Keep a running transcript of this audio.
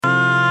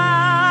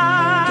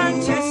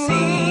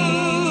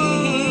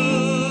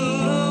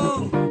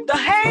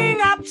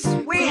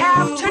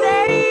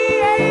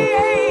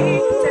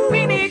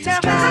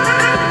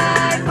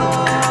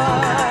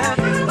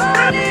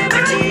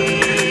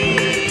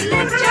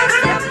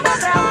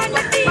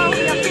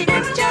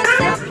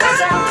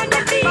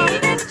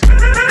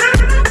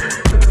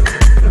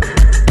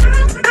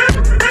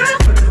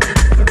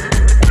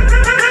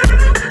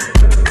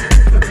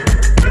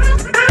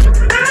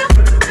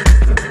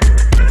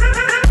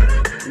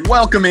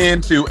Welcome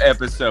into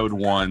episode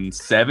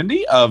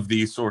 170 of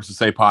the Sources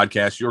Say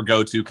podcast, your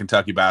go-to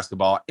Kentucky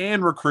basketball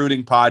and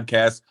recruiting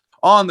podcast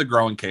on the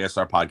growing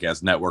KSR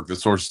Podcast Network. The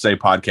Sources Say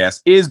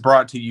podcast is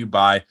brought to you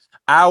by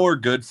our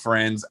good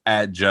friends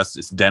at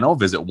Justice Dental.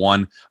 Visit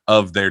one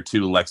of their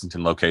two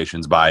Lexington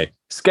locations by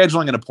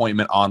scheduling an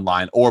appointment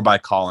online or by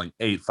calling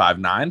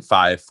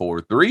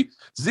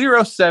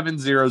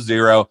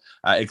 859-543-0700.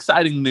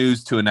 Exciting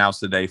news to announce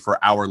today for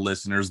our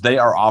listeners. They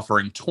are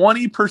offering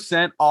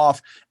 20%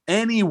 off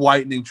any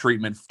whitening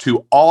treatment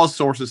to all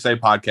Sources Say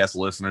podcast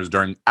listeners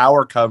during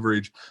our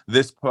coverage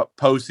this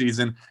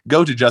postseason.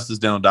 Go to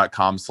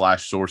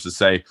justicedental.com/sources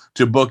say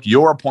to book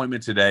your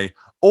appointment today,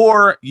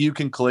 or you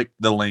can click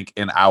the link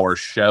in our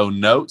show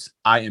notes.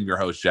 I am your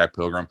host, Jack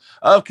Pilgrim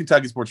of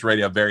Kentucky Sports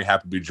Radio. Very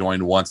happy to be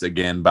joined once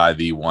again by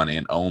the one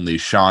and only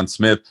Sean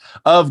Smith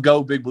of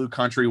Go Big Blue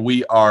Country.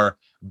 We are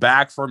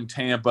back from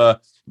Tampa.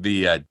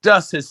 The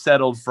dust has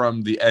settled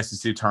from the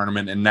SEC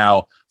tournament, and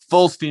now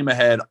full steam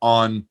ahead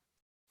on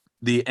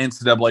the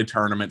NCAA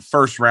tournament,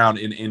 first round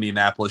in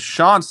Indianapolis.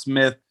 Sean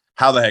Smith,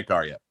 how the heck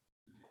are you?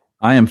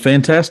 I am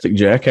fantastic,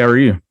 Jack. How are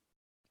you?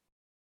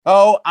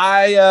 Oh,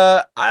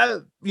 I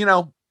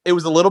it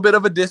was a little bit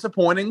of a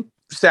disappointing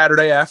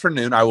Saturday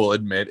afternoon. I will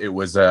admit it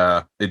was.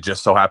 It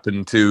just so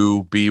happened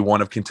to be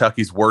one of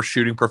Kentucky's worst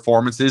shooting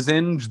performances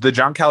in the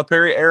John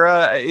Calipari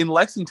era in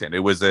Lexington. It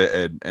was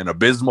an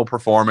abysmal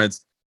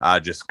performance.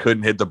 Just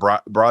couldn't hit the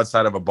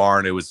broadside of a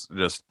barn. It was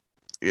just.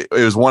 It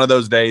was one of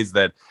those days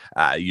that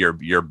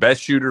your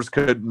best shooters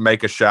couldn't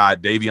make a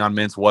shot. Davion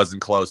Mintz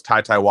wasn't close.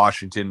 Ty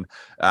Washington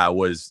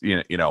was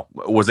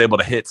able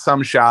to hit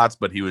some shots,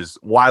 but he was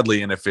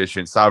widely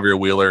inefficient. Xavier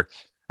Wheeler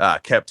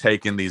kept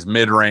taking these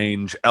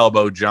mid-range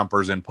elbow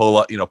jumpers and pull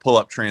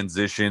up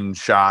transition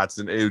shots,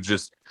 and it was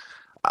just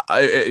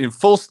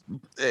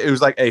it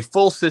was like a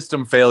full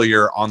system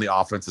failure on the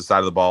offensive side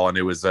of the ball, and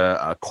it was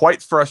a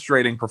quite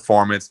frustrating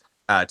performance.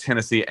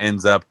 Tennessee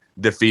ends up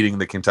defeating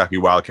the Kentucky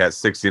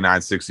Wildcats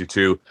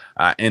 69-62,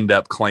 end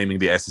up claiming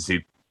the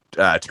SEC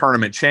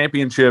tournament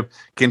championship.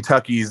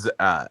 Kentucky's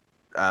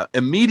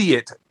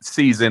immediate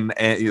season,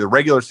 the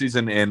regular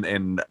season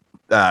and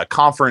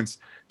conference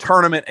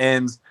tournament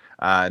ends.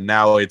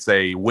 Now it's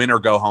a win or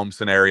go home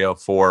scenario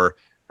for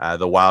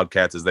the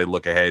Wildcats as they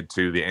look ahead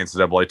to the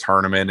NCAA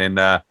tournament, and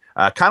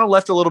kind of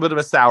left a little bit of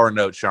a sour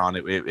note, Sean.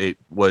 It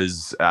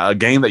was a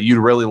game that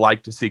you'd really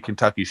like to see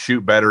Kentucky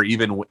shoot better,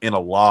 even in a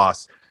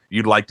loss.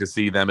 You'd like to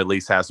see them at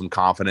least have some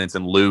confidence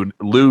and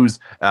lose.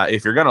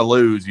 If you're going to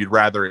lose, you'd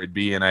rather it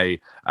be in a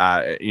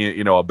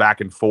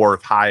back and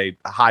forth, high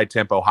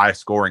tempo, high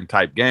scoring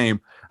type game.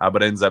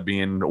 But ends up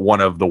being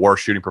one of the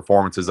worst shooting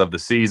performances of the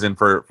season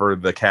for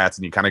the Cats,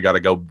 and you kind of got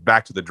to go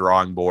back to the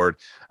drawing board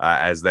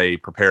as they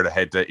prepare to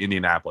head to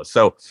Indianapolis.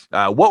 So,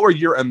 what were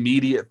your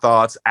immediate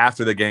thoughts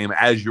after the game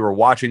as you were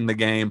watching the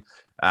game,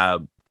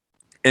 and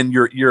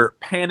your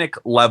panic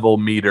level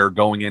meter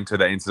going into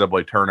the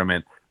NCAA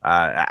tournament?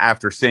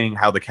 After seeing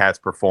how the Cats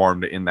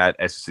performed in that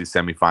SEC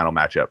semifinal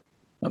matchup?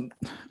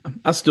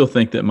 I still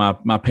think that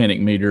my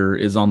panic meter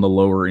is on the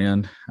lower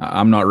end.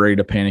 I'm not ready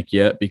to panic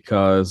yet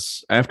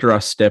because after I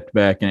stepped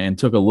back and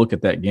took a look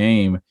at that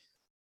game,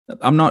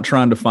 I'm not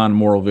trying to find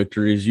moral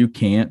victories. You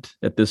can't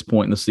at this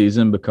point in the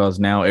season because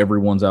now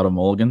everyone's out of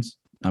mulligans.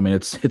 I mean,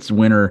 it's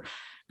win or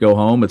go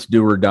home. It's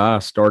do or die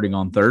starting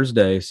on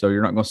Thursday. So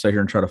you're not going to sit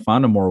here and try to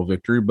find a moral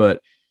victory,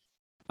 but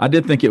I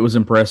did think it was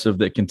impressive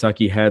that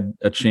Kentucky had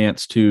a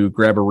chance to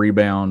grab a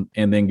rebound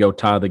and then go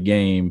tie the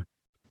game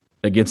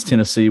against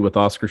Tennessee with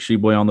Oscar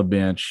Tshiebwe on the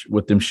bench,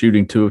 with them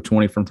shooting 2 of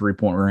 20 from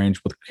three-point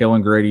range, with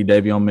Kellen Grady,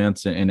 Davion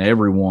Mintz, and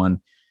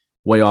everyone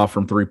way off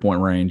from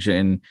three-point range.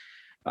 And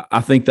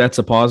I think that's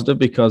a positive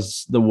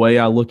because the way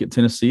I look at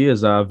Tennessee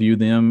is I view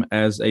them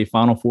as a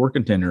Final Four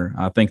contender.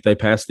 I think they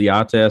passed the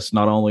eye test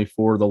not only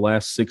for the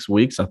last 6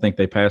 weeks, I think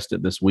they passed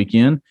it this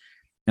weekend.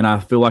 And I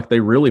feel like they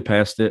really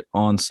passed it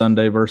on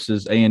Sunday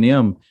versus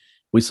A&M.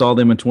 We saw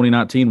them in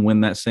 2019 win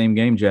that same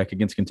game, Jack,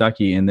 against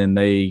Kentucky, and then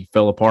they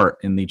fell apart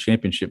in the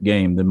championship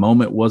game. The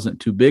moment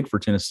wasn't too big for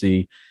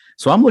Tennessee.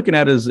 So I'm looking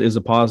at it as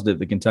a positive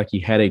that Kentucky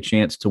had a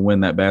chance to win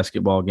that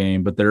basketball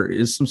game, but there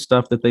is some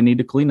stuff that they need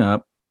to clean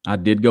up. I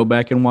did go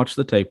back and watch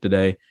the tape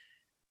today.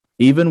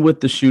 Even with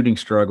the shooting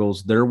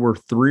struggles, there were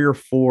 3 or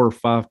 4 or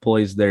 5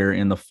 plays there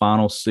in the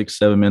final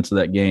 6-7 minutes of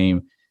that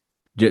game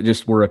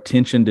just were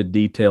attention to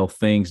detail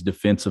things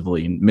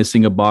defensively,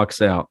 missing a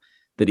box out,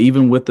 that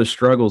even with the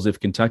struggles,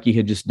 if Kentucky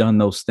had just done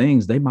those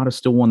things, they might have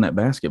still won that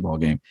basketball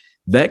game.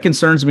 That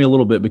concerns me a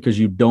little bit because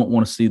you don't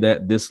want to see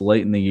that this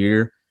late in the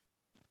year.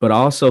 But I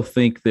also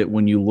think that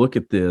when you look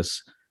at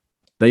this,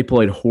 they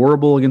played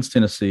horrible against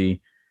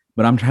Tennessee,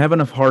 but I'm having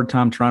a hard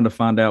time trying to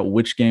find out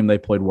which game they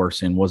played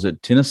worse in. Was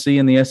it Tennessee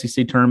in the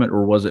SEC tournament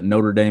or was it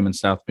Notre Dame and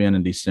South Bend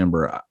in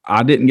December?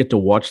 I didn't get to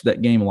watch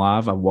that game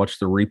live. I watched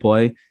the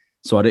replay,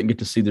 so I didn't get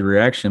to see the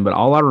reaction. But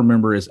all I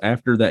remember is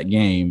after that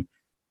game,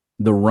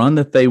 the run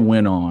that they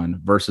went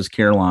on versus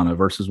Carolina,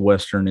 versus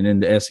Western, and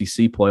into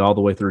SEC play all the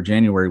way through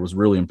January was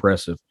really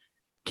impressive.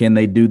 Can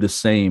they do the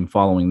same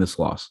following this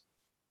loss?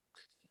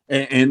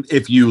 And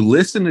if you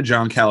listen to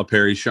John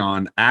Calipari,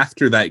 Sean,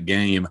 after that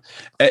game,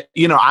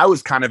 I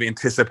was kind of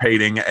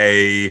anticipating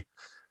a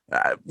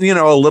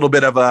little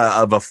bit of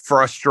a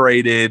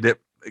frustrated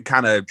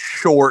kind of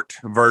short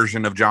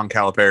version of John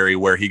Calipari,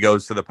 where he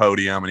goes to the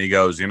podium and he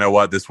goes, you know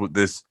what,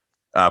 this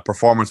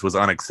performance was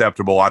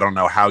unacceptable. I don't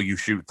know how you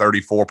shoot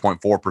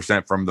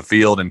 34.4% from the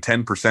field and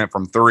 10%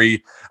 from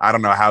three. I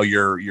don't know how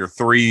your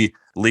three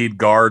lead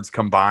guards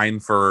combine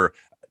for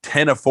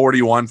 10 of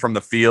 41 from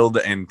the field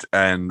and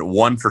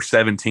 1 for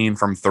 17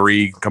 from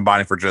three,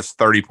 combining for just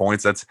 30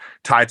 points. That's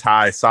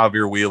Ty,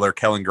 Xavier Wheeler,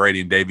 Kellen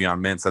Grady, and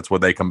Davion Mintz. That's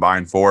what they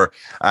combined for.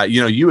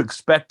 You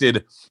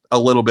expected a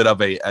little bit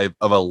of a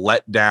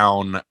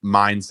letdown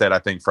mindset, I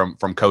think, from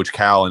Coach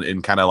Cal,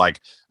 and kind of like,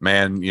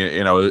 man,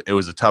 it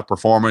was a tough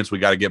performance. We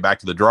got to get back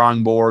to the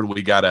drawing board.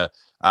 We got to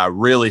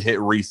really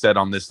hit reset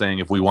on this thing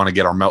if we want to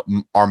get our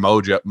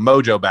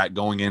mojo back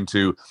going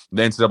into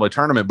the NCAA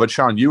tournament. But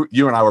Sean, you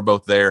and I were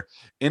both there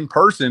in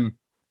person.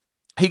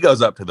 He goes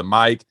up to the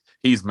mic.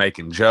 He's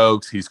making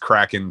jokes. He's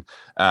cracking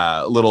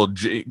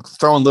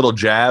throwing little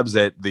jabs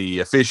at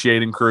the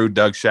officiating crew,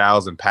 Doug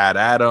Shows and Pat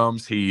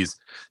Adams. He's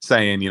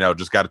saying,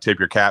 just got to tip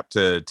your cap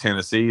to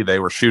Tennessee. They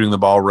were shooting the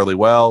ball really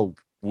well.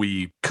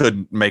 We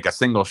couldn't make a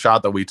single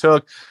shot that we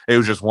took. It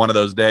was just one of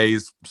those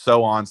days,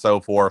 so on and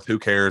so forth. Who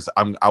cares?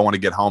 I want to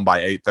get home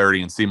by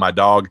 8:30 and see my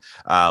dog.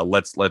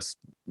 Let's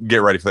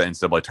get ready for the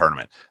NCAA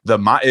tournament.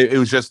 It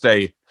was just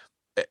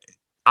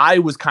I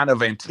was kind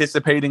of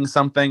anticipating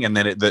something, and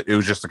then it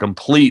was just a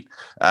complete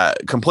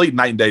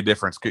night and day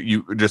difference.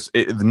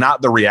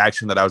 Not the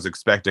reaction that I was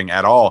expecting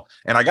at all.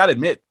 And I got to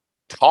admit,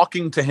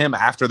 talking to him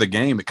after the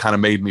game, it kind of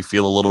made me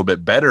feel a little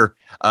bit better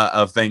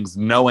of things,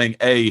 knowing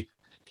he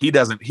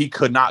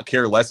could not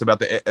care less about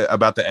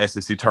the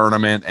SEC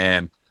tournament,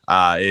 and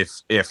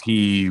if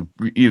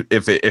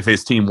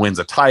his team wins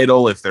a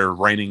title, if they're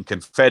raining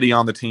confetti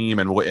on the team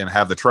and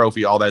have the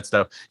trophy, all that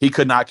stuff, he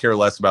could not care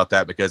less about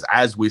that, because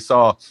as we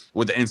saw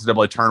with the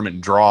NCAA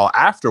tournament draw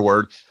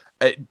afterward,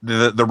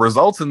 the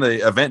results in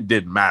the event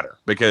didn't matter,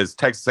 because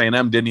Texas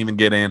A&M didn't even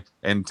get in,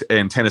 and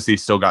Tennessee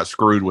still got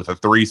screwed with a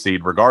 3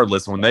 seed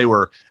regardless, when they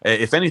were,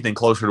 if anything,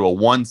 closer to a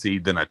 1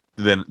 seed than a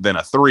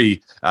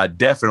 3.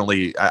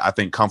 Definitely, I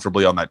think,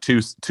 comfortably on that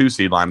 2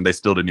 seed line, and they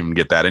still didn't even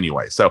get that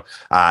anyway. So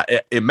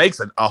it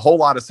makes a whole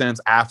lot of sense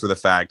after the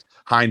fact,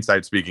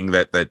 hindsight speaking,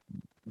 that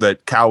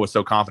Cal was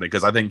so confident,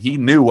 because I think he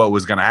knew what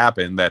was going to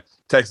happen, that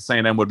Texas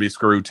A&M would be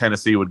screwed,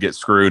 Tennessee would get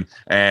screwed,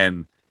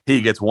 and he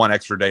gets 1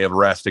 extra day of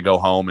rest to go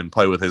home and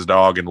play with his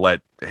dog and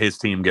let his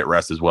team get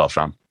rest as well,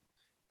 Sean.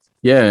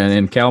 Yeah,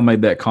 and Cal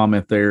made that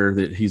comment there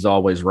that he's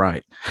always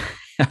right.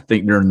 I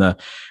think during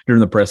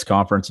the press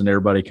conference, and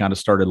everybody kind of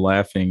started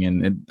laughing,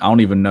 and I don't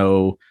even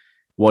know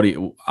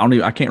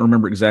I can't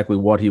remember exactly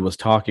what he was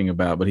talking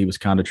about, but he was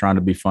kind of trying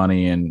to be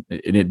funny, and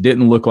it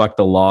didn't look like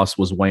the loss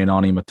was weighing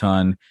on him a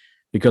ton,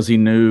 because he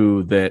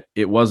knew that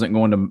it wasn't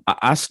going to.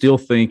 I still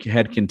think,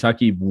 had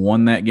Kentucky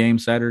won that game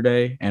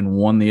Saturday and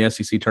won the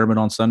SEC tournament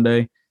on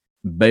Sunday,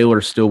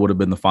 Baylor still would have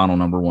been the final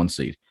number 1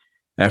 seed.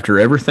 After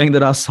everything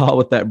that I saw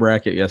with that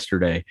bracket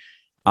yesterday,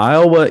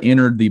 Iowa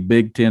entered the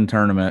Big Ten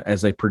tournament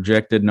as a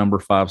projected number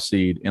 5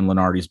 seed in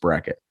Lunardi's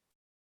bracket.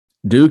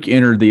 Duke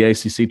entered the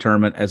ACC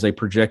tournament as a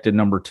projected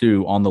number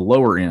 2 on the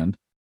lower end.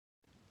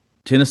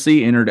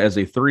 Tennessee entered as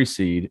a 3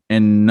 seed,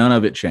 and none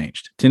of it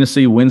changed.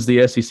 Tennessee wins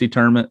the SEC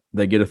tournament,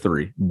 they get a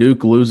 3.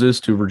 Duke loses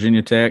to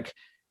Virginia Tech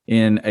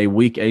in a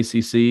weak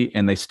ACC,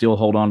 and they still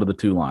hold on to the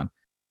 2 line.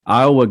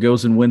 Iowa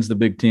goes and wins the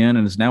Big Ten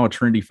and is now a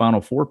trendy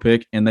Final Four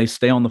pick, and they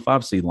stay on the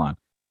 5 seed line.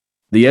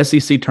 The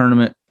SEC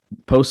tournament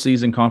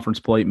postseason conference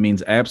play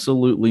means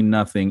absolutely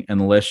nothing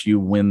unless you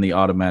win the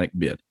automatic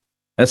bid.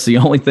 That's the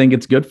only thing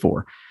it's good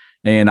for.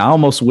 And I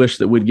almost wish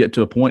that we'd get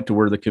to a point to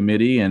where the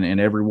committee and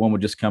everyone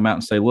would just come out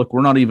and say, look,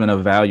 we're not even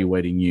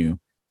evaluating you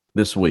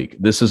this week.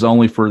 This is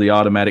only for the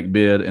automatic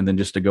bid, and then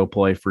just to go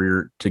play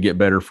to get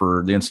better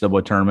for the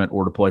NCAA tournament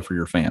or to play for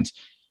your fans,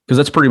 because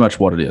that's pretty much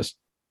what it is.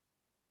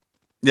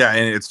 Yeah,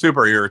 and it's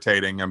super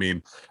irritating. I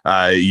mean,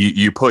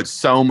 you put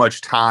so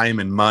much time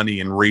and money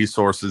and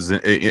resources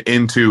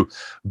into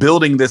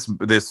building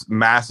this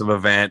massive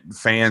event.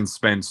 Fans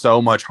spend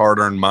so much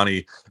hard-earned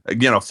money,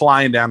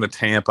 flying down to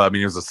Tampa. I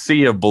mean, it was a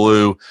sea of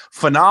blue,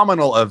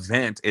 phenomenal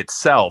event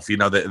itself.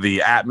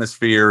 The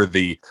atmosphere,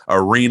 the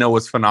arena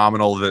was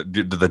phenomenal.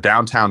 The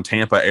downtown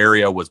Tampa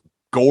area was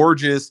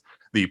gorgeous.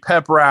 The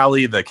pep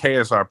rally, the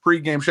KSR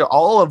pregame show,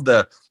 all of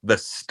the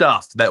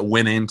stuff that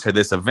went into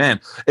this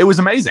event, it was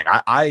amazing.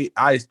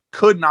 I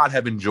could not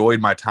have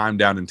enjoyed my time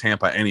down in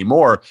Tampa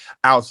anymore,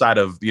 outside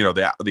of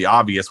the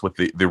obvious with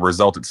the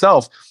result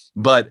itself.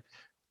 But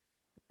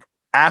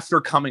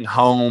after coming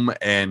home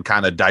and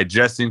kind of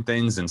digesting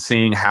things and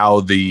seeing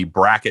how the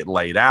bracket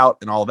laid out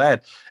and all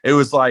that, it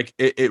was like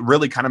it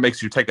really kind of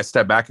makes you take a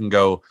step back and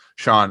go,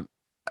 Sean,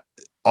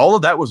 all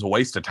of that was a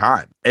waste of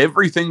time.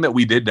 Everything that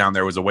we did down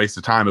there was a waste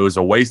of time. It was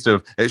a waste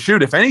of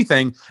if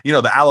anything,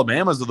 the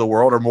Alabamas of the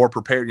world are more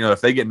prepared.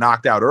 If they get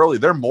knocked out early,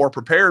 they're more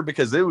prepared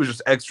because it was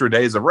just extra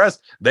days of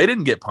rest. They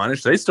didn't get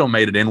punished. They still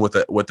made it in with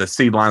the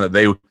seed line that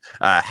they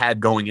had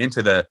going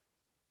into the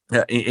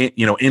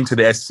into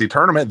the SEC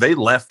tournament, they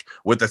left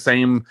with the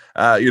same,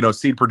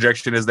 seed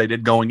projection as they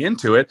did going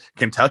into it.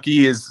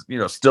 Kentucky is,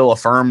 still a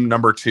firm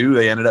number 2.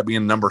 They ended up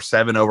being number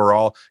 7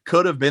 overall.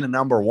 Could have been a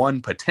number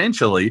 1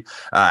 potentially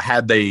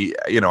had they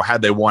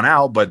won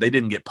out, but they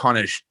didn't get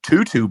punished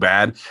too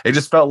bad. It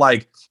just felt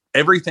like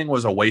everything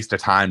was a waste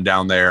of time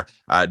down there,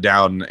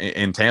 down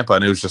in Tampa.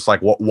 And it was just like,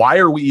 why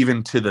are we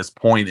even to this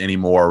point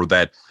anymore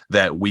that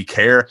we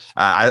care?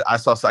 I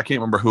can't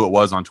remember who it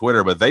was on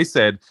Twitter, but they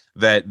said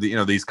that,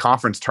 these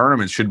conference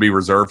tournaments should be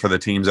reserved for the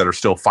teams that are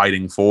still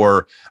fighting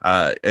for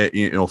a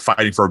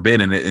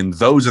bid. And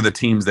those are the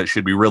teams that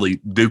should be really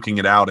duking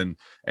it out and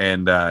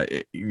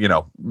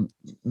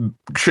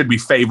should be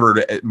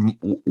favored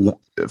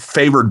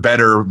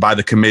better by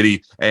the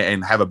committee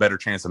and have a better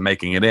chance of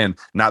making it in,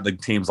 not the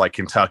teams like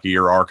Kentucky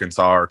or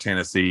Arkansas or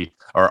Tennessee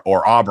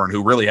or Auburn,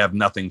 who really have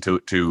nothing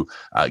to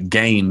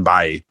gain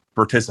by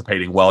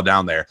participating well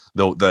down there.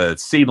 The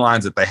seed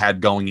lines that they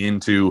had going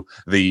into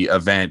the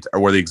event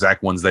were the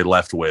exact ones they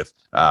left with,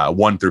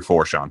 1 through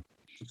 4, Sean.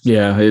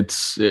 Yeah,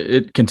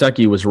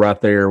 Kentucky was right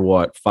there,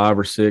 5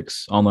 or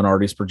 6 on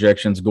Lunardi's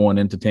projections going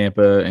into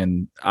Tampa,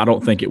 and I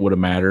don't think it would have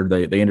mattered.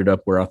 They ended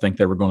up where I think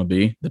they were going to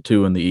be, the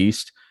 2 in the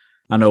East.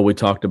 I know we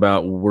talked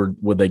about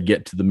would they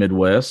get to the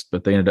Midwest,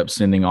 but they ended up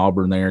sending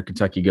Auburn there.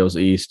 Kentucky goes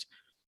East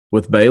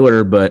with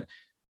Baylor, but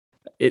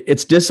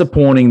it's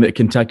disappointing that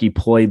Kentucky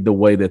played the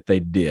way that they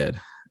did.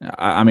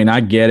 I mean,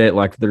 I get it.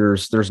 Like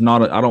there's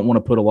not, I don't want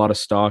to put a lot of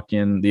stock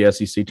in the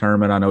SEC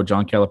tournament. I know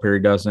John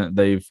Calipari doesn't.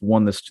 They've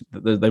won this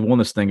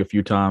thing a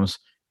few times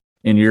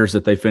in years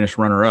that they finished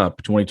runner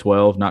up.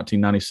 2012,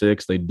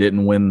 1996, they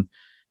didn't win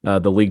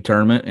the league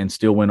tournament and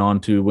still went on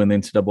to win the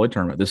NCAA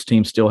tournament. This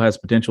team still has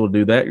potential to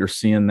do that. You're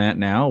seeing that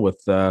now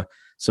with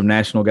some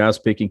national guys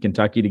picking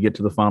Kentucky to get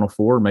to the Final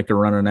Four, make a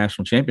run at a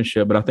national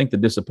championship. But I think the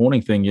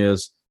disappointing thing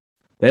is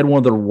they had one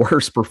of the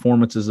worst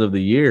performances of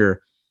the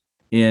year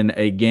in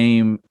a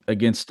game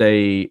against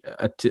a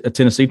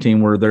Tennessee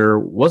team where there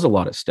was a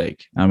lot at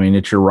stake. I mean,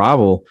 it's your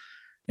rival,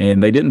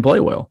 and they didn't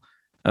play well.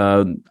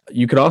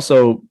 You could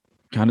also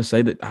kind of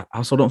say that I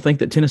also don't think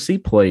that Tennessee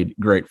played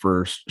great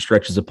for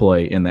stretches of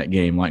play in that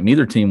game. Like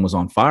neither team was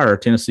on fire.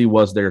 Tennessee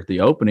was there at the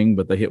opening,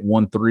 but they hit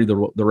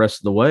 1-3 the rest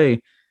of the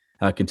way.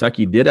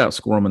 Kentucky did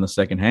outscore them in the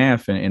second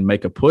half and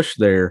make a push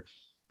there.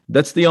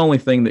 That's the only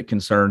thing that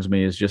concerns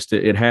me is just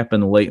it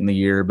happened late in the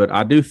year. But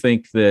I do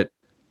think that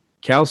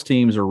Cal's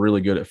teams are really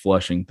good at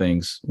flushing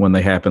things when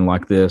they happen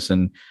like this.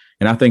 And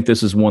I think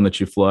this is one that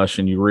you flush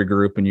and you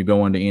regroup and you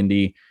go into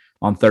Indy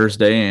on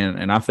Thursday.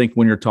 And I think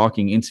when you're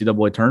talking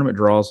NCAA tournament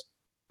draws,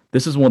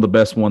 this is one of the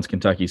best ones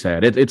Kentucky's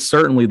had. It's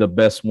certainly the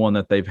best one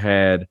that they've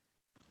had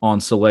on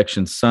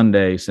Selection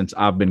Sunday since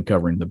I've been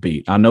covering the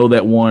beat. I know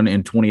that one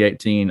in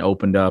 2018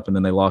 opened up and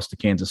then they lost to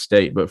Kansas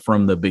State. But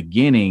from the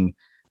beginning,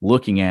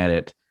 looking at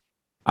it,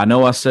 I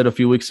know I said a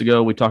few weeks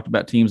ago we talked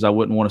about teams I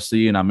wouldn't want to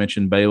see, and I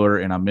mentioned Baylor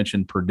and I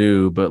mentioned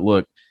Purdue. But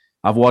look,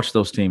 I've watched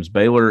those teams.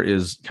 Baylor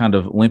is kind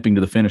of limping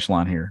to the finish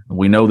line here.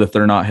 We know that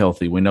they're not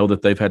healthy. We know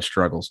that they've had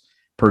struggles.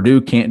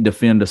 Purdue can't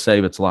defend to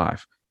save its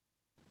life.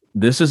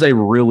 This is a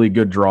really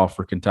good draw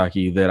for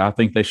Kentucky that I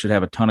think they should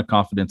have a ton of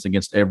confidence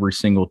against every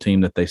single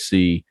team that they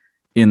see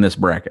in this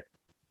bracket.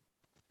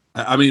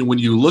 I mean, when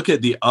you look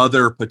at the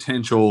other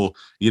potential,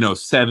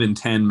 7-10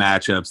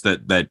 matchups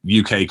that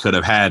UK could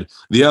have had,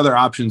 the other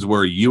options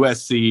were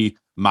USC,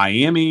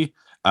 Miami,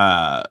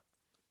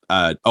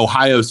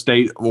 Ohio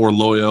State or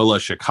Loyola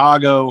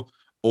Chicago,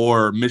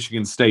 or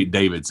Michigan State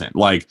Davidson.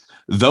 Like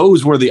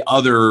those were the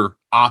other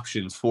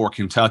options for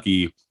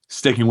Kentucky,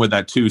 sticking with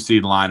that 2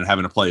 seed line and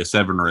having to play a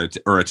 7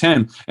 or a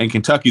 10. And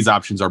Kentucky's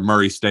options are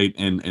Murray State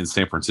and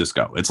San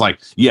Francisco. It's like,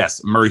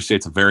 yes, Murray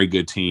State's a very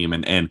good team.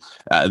 And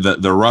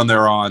the run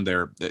they're on,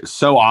 they're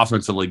so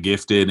offensively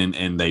gifted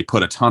and they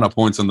put a ton of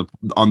points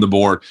on the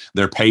board.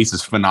 Their pace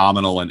is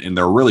phenomenal and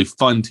they're a really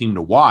fun team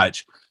to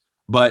watch.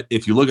 But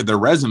if you look at their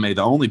resume,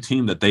 the only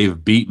team that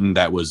they've beaten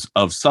that was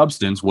of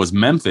substance was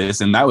Memphis,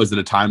 and that was at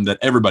a time that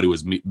everybody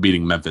was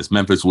beating Memphis.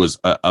 Memphis was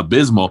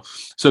abysmal.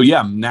 So,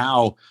 yeah,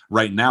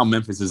 right now,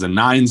 Memphis is a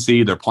 9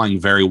 seed. They're playing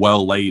very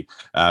well late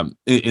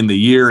in the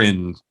year,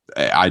 and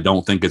I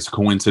don't think it's a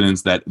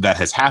coincidence that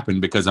has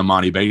happened because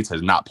Amani Bates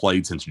has not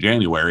played since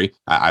January.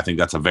 I think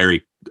that's a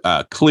very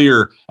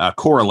clear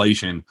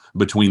correlation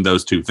between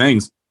those two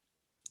things.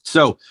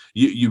 So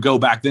you go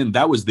back then,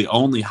 that was the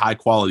only high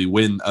quality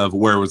win of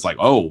where it was like,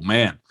 oh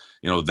man,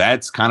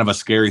 that's kind of a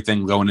scary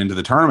thing going into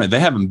the tournament. They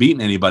haven't beaten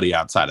anybody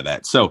outside of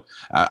that. So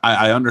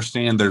I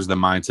understand there's the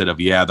mindset of,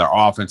 yeah, their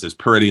offense is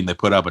pretty and they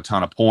put up a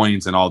ton of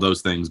points and all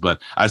those things.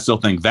 But I still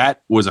think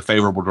that was a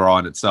favorable draw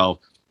in itself.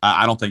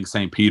 I don't think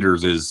St.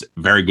 Peter's is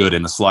very good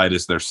in the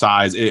slightest. Their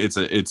size,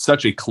 it's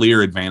such a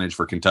clear advantage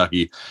for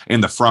Kentucky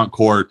in the front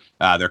court.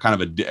 They're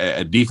kind of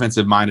a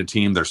defensive-minded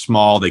team. They're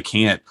small. They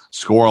can't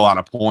score a lot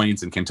of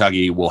points, and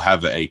Kentucky will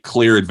have a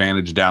clear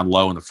advantage down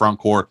low in the front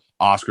court.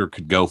 Oscar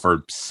could go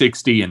for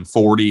 60 and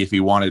 40 if he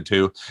wanted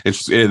to.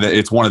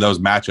 It's one of those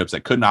matchups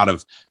that could not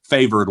have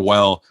favored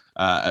well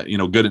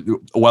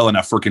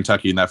enough for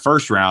Kentucky in that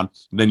first round.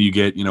 Then you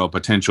get, a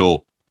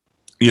potential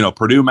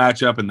Purdue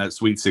matchup in that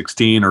Sweet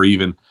 16, or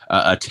even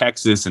a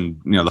Texas and,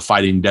 the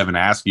Fighting Devin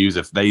Askews,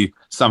 if they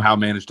somehow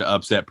manage to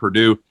upset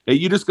Purdue,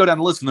 you just go down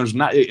the list and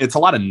it's a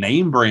lot of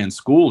name brand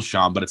schools,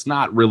 Sean, but it's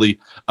not really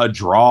a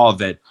draw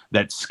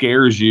that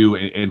scares you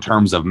in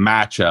terms of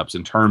matchups,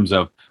 in terms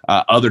of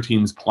other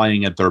teams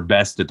playing at their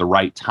best at the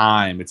right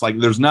time. It's like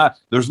there's not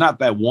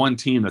that one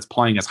team that's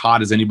playing as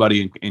hot as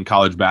anybody in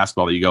college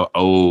basketball that you go,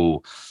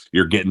 oh,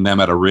 you're getting them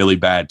at a really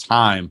bad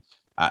time.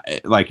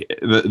 Like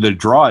the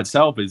draw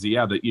itself is,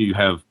 that you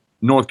have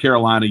North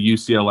Carolina,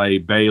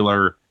 UCLA,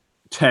 Baylor,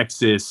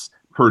 Texas,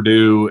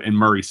 Purdue, and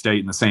Murray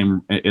State in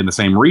the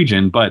same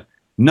region, but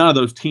none of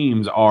those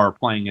teams are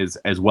playing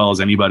as well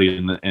as anybody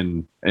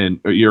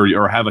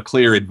or have a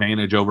clear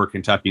advantage over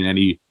Kentucky in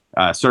any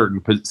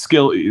certain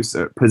skill,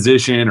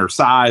 position, or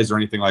size, or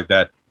anything like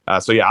that.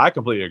 So I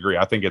completely agree.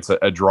 I think it's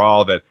a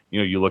draw that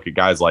you look at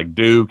guys like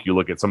Duke, you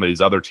look at some of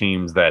these other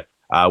teams that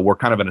were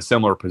kind of in a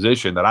similar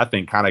position that I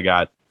think kind of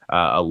got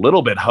a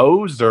little bit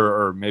hosed,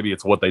 or maybe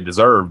it's what they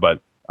deserve,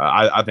 but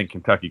I think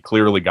Kentucky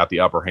clearly got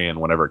the upper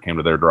hand whenever it came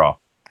to their draw.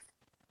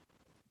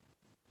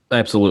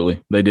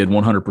 Absolutely. They did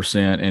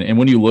 100%. And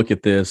when you look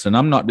at this, and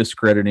I'm not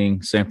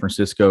discrediting San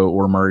Francisco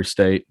or Murray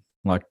State,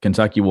 like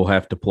Kentucky will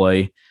have to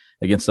play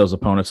against those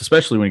opponents,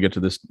 especially when you get to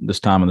this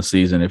time of the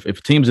season.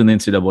 If teams in the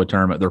NCAA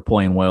tournament, they're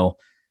playing well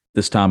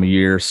this time of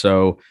year.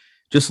 So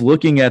just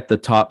looking at the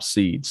top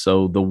seeds,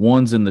 so the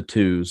ones and the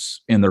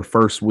twos in their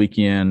first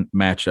weekend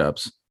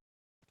matchups,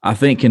 I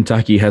think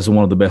Kentucky has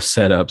one of the best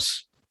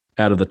setups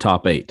out of the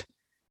top 8.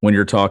 When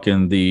you're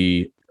talking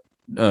the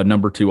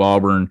number 2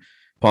 Auburn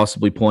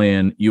possibly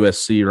playing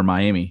USC or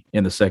Miami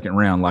in the second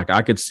round, like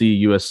I could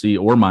see USC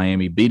or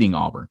Miami beating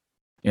Auburn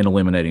and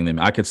eliminating them.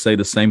 I could say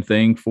the same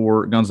thing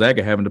for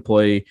Gonzaga having to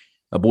play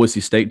a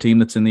Boise State team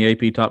that's in the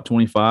AP top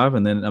 25,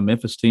 and then a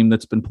Memphis team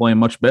that's been playing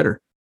much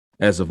better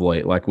as of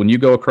late. Like when you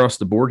go across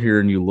the board here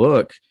and you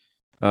look,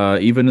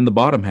 even in the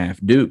bottom half,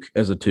 Duke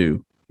as a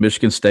 2.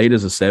 Michigan State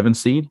is a 7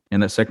 seed in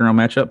that second round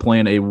matchup,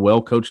 playing a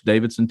well-coached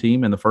Davidson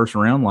team in the first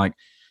round. Like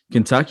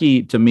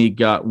Kentucky, to me,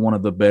 got one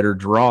of the better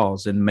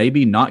draws, and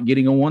maybe not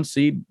getting a 1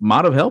 seed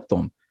might have helped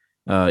them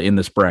in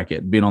this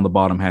bracket, being on the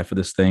bottom half of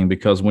this thing.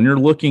 Because when you're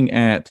looking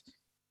at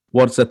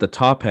what's at the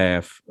top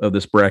half of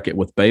this bracket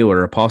with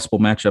Baylor, a possible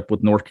matchup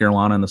with North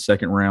Carolina in the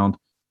second round,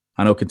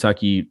 I know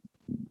Kentucky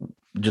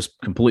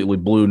just completely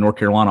blew North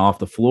Carolina off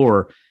the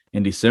floor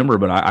in December,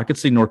 but I could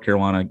see North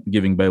Carolina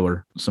giving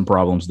Baylor some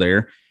problems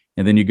there.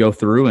 And then you go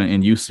through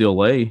and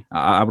UCLA,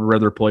 I would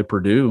rather play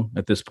Purdue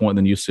at this point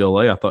than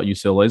UCLA. I thought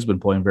UCLA's been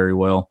playing very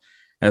well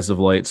as of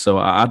late. So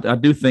I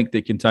do think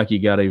that Kentucky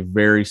got a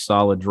very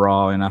solid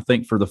draw. And I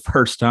think for the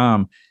first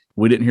time,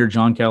 we didn't hear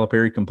John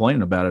Calipari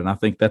complaining about it. And I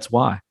think that's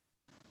why.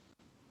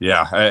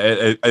 Yeah,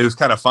 it was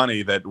kind of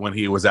funny that when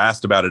he was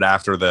asked about it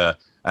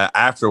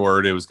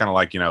afterward, it was kind of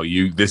like,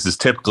 this is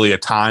typically a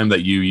time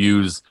that you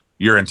use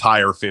your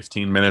entire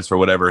 15 minutes or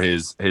whatever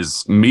his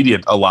media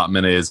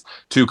allotment is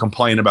to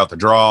complain about the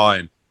draw.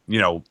 And,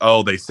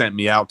 they sent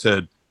me out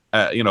to,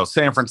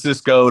 San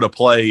Francisco to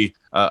play,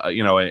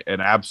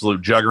 an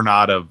absolute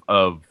juggernaut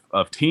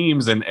of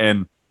teams.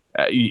 And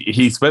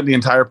he spent the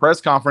entire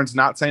press conference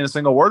not saying a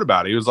single word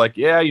about it. He was like,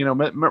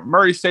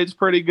 Murray State's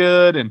pretty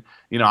good. And,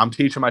 I'm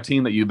teaching my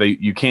team that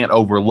you can't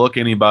overlook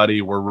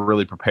anybody. We're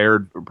really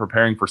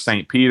preparing for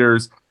St.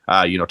 Peter's,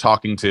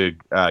 talking to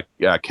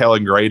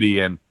Kellen Grady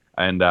and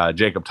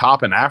Jacob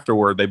Toppin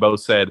afterward. They both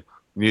said,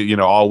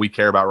 all we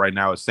care about right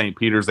now is St.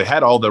 Peter's. They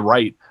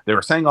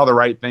were saying all the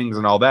right things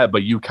and all that,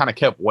 but you kind of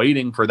kept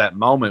waiting for that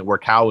moment where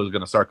Cal was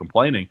going to start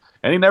complaining,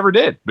 and he never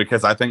did,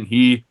 because I think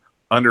he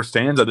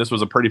understands that this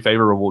was a pretty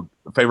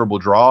favorable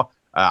draw.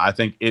 I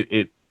think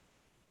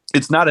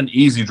it's not an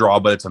easy draw,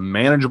 but it's a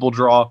manageable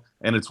draw,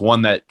 and it's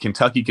one that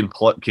Kentucky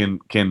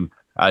can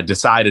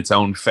decide its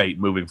own fate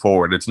moving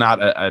forward. It's not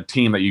a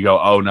team that you go,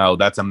 oh no,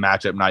 that's a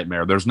matchup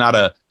nightmare. There's not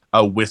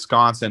a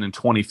Wisconsin in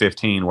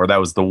 2015 where that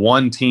was the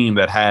one team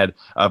that had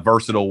a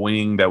versatile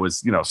wing that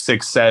was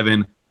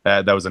 6'7",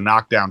 that was a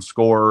knockdown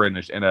scorer and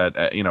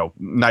a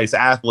nice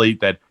athlete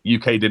that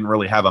UK didn't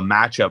really have a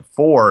matchup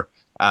for.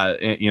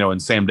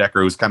 And Sam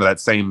Decker was kind of that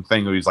same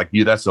thing. He's like,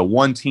 that's the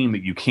one team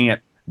that you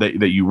can't,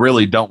 that you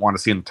really don't want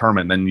to see in the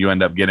tournament. And then you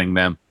end up getting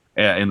them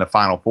in the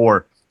Final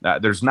Four.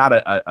 There's not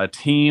a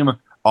team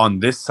on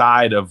this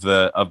side of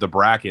the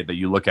bracket that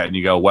you look at and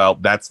you go, well,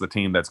 that's the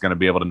team that's going to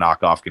be able to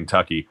knock off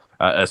Kentucky,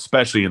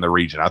 especially in the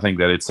region. I think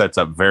that it sets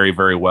up very,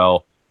 very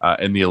well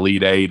in the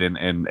Elite Eight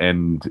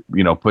and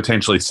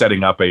potentially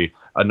setting up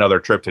another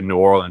trip to New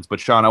Orleans. But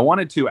Sean, I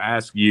wanted to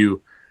ask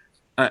you,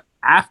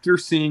 after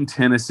seeing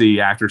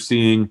Tennessee, after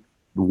seeing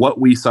what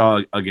we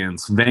saw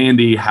against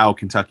Vandy, how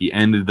Kentucky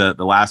ended the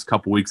last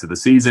couple weeks of the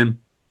season,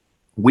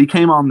 we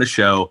came on the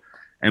show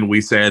and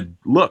we said,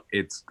 look,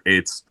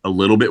 it's a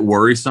little bit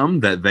worrisome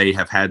that they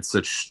have had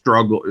such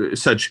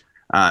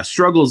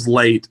struggles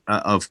late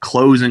of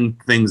closing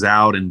things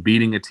out and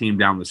beating a team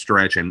down the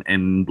stretch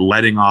and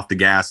letting off the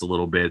gas a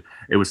little bit.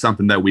 It was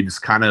something that we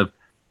just kind of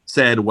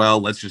said, well,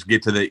 let's just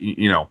get to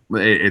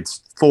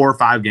it's 4 or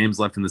 5 games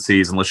left in the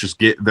season.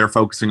 They're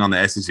focusing on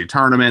the SEC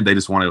tournament. They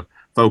just want to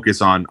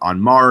focus on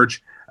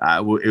March.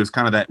 It was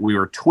kind of that we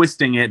were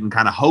twisting it and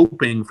kind of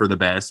hoping for the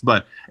best,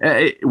 but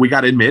we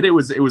got to admit it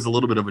was a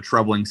little bit of a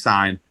troubling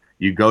sign.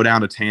 You go down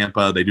to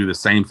Tampa, they do the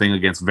same thing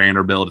against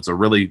Vanderbilt. It's a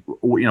really,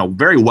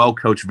 very well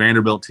coached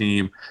Vanderbilt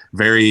team,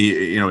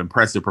 very,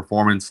 impressive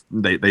performance.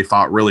 They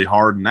fought really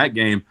hard in that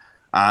game.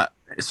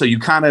 So you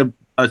kind of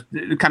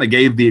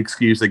gave the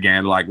excuse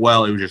again, like,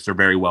 well, it was just a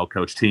very well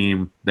coached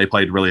team. They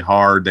played really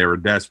hard. They were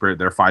desperate.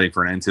 They're fighting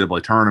for an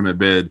NCAA tournament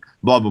bid,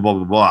 blah, blah, blah,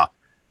 blah, blah.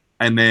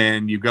 And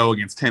then you go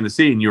against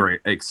Tennessee and you're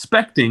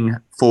expecting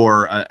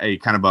for a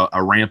kind of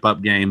a ramp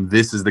up game.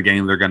 This is the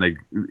game they're going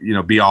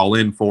to, be all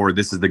in for.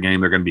 This is the game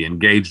they're going to be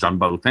engaged on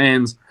both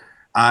ends.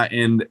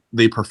 And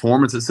the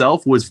performance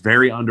itself was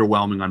very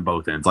underwhelming on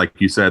both ends. Like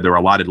you said, there were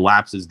a lot of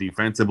lapses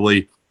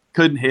defensively,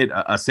 couldn't hit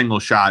a single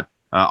shot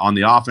on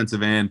the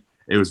offensive end.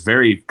 It was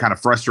very kind of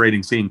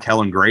frustrating seeing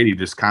Kellen Grady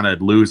just kind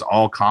of lose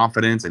all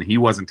confidence, and he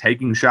wasn't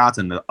taking shots.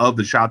 And of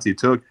the shots he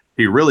took,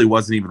 he really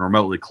wasn't even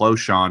remotely close,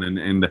 Sean.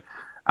 And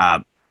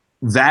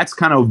that's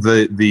kind of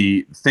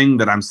the thing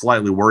that I'm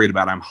slightly worried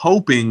about. I'm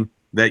hoping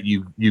that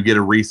you get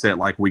a reset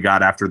like we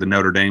got after the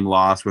Notre Dame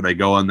loss, where they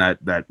go on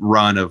that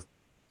run of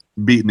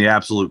beating the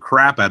absolute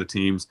crap out of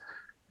teams.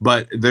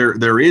 But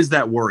there is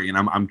that worry, and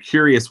I'm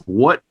curious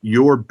what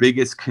your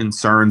biggest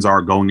concerns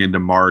are going into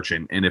March,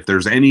 and if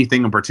there's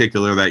anything in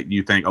particular that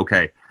you think,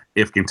 okay,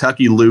 if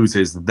Kentucky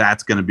loses,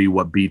 that's going to be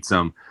what beats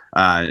them.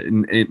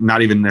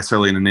 Not even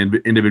necessarily in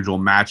an individual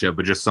matchup,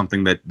 but just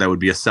something that would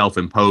be a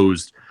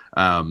self-imposed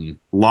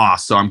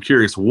loss. So I'm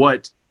curious,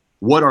 what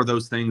are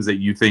those things that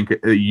you think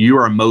you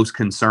are most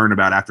concerned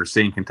about after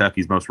seeing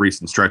Kentucky's most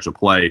recent stretch of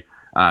play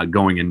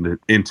going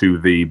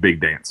into the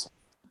big dance?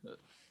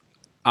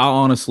 I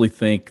honestly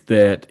think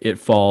that it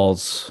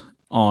falls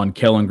on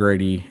Kellen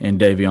Grady and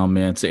Davion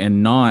Mintz,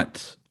 and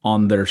not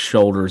on their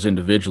shoulders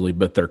individually,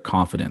 but their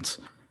confidence.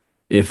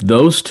 If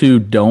those two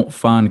don't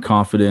find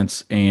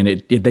confidence,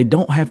 and they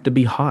don't have to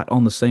be hot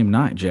on the same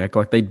night, Jack,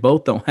 like they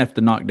both don't have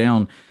to knock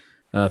down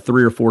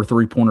 3 or 4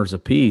 3-pointers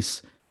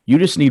apiece. You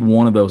just need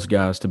one of those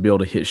guys to be able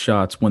to hit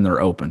shots when they're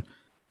open.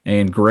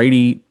 And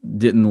Grady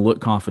didn't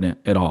look confident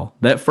at all.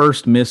 That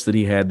first miss that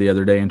he had the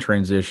other day in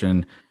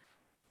transition,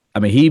 I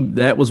mean,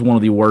 that was one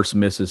of the worst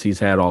misses he's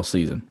had all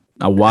season.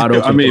 A wide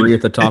open three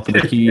at the top of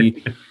the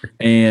key,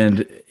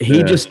 and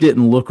he just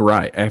didn't look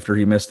right after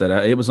he missed that.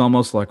 It was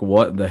almost like,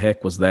 what the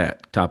heck was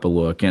that type of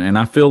look? And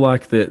I feel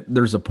like that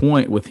there's a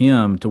point with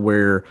him to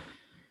where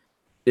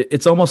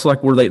it's almost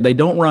like where they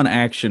don't run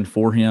action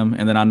for him.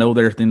 And then I know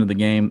there at the end of the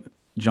game,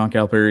 John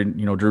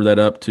Calipari, drew that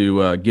up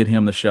to get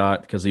him the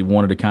shot because he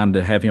wanted to kind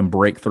of have him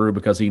break through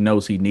because he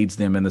knows he needs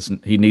him in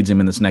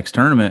this next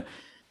tournament.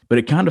 But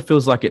it kind of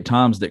feels like at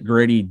times that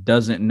Grady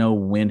doesn't know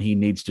when he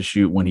needs to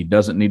shoot, when he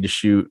doesn't need to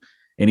shoot,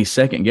 and he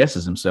second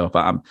guesses himself.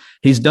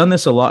 He's done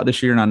this a lot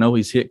this year, and I know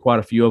he's hit quite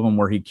a few of them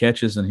where he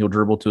catches and he'll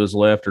dribble to his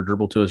left or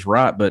dribble to his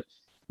right. But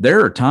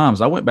there are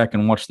times, I went back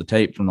and watched the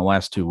tape from the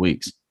last 2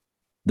 weeks.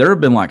 There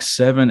have been like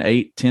 7,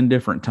 8, 10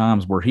 different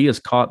times where he has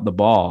caught the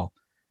ball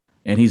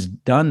and he's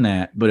done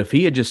that. But if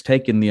he had just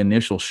taken the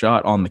initial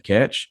shot on the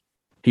catch,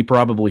 he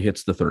probably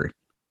hits the three.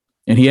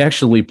 And he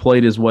actually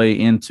played his way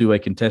into a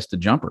contested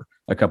jumper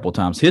a couple of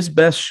times. His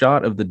best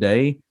shot of the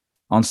day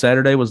on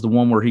Saturday was the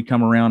one where he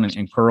come around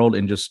and curled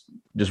and just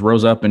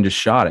rose up and just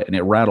shot it, and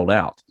it rattled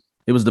out.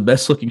 It was the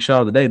best looking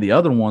shot of the day. The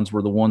other ones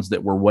were the ones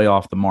that were way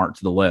off the mark,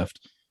 to the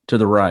left, to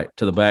the right,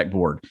 to the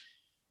backboard.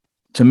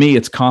 To me,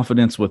 it's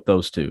confidence with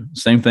those two.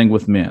 Same thing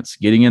with Mintz.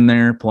 Getting in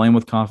there, playing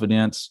with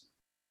confidence,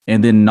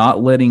 and then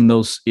not letting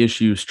those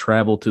issues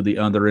travel to the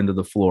other end of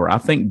the floor. I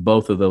think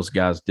both of those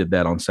guys did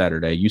that on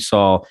Saturday. You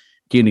saw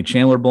Kenny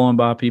Chandler blowing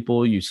by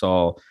people. You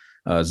saw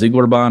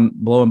Ziegler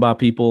blowing by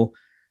people.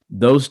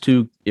 Those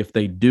two, if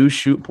they do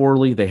shoot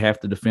poorly, they have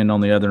to defend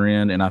on the other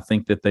end, and I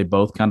think that they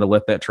both kind of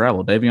let that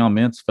travel. Davion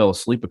Mintz fell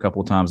asleep a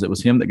couple of times. It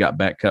was him that got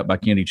back cut by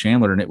Kenny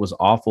Chandler, and it was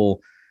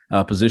awful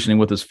positioning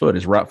with his foot.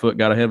 His right foot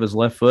got ahead of his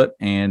left foot,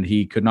 and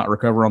he could not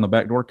recover on the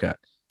backdoor cut.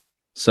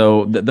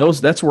 So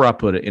that's where I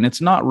put it, and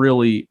it's not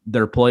really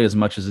their play as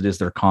much as it is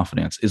their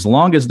confidence. As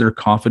long as they're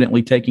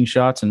confidently taking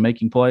shots and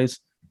making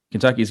plays,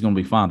 Kentucky is going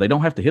to be fine. They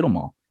don't have to hit them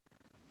all.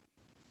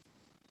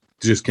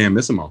 Just can't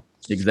miss them all.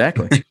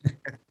 Exactly.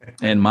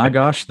 And my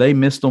gosh, they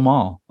missed them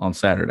all on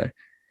Saturday.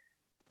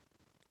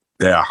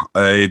 Yeah,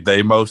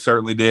 they most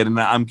certainly did. And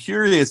I'm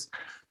curious,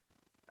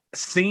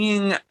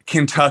 seeing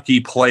Kentucky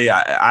play,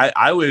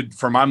 I would,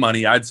 for my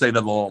money, I'd say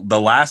that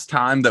the last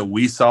time that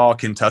we saw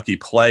Kentucky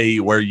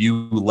play where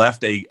you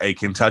left a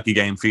Kentucky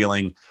game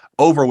feeling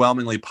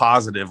overwhelmingly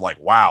positive, like,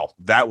 wow,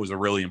 that was a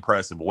really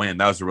impressive win,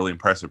 that was a really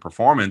impressive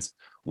performance,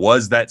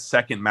 was that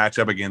second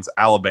matchup against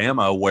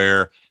Alabama,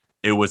 where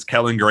it was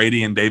Kellen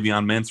Grady and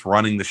Davion Mintz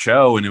running the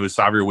show, and it was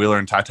Xavier Wheeler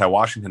and Ty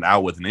Washington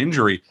out with an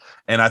injury.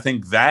 And I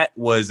think that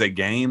was a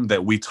game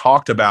that we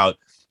talked about.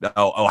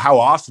 Oh, how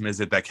awesome is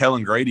it that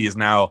Kellen Grady is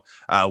now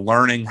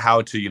learning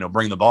how to,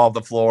 bring the ball to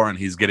the floor, and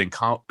he's getting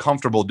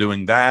comfortable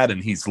doing that,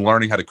 and he's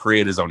learning how to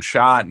create his own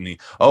shot. And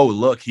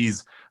look,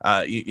 he's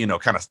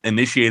kind of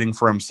initiating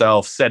for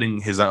himself,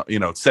 setting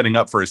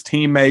up for his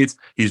teammates.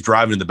 He's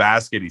driving to the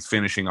basket. He's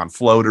finishing on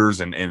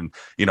floaters and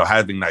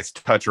having nice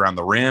touch around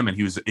the rim. And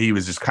he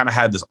was just kind of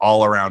had this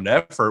all around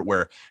effort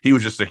where he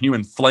was just a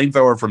human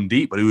flamethrower from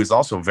deep, but he was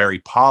also very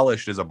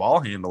polished as a ball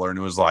handler. And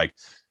it was like,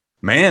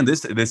 man,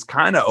 this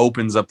kind of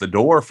opens up the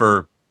door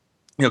for,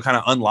 kind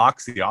of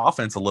unlocks the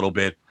offense a little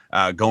bit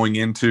going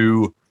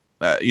into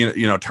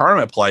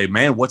tournament play.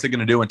 Man, what's it going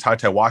to do when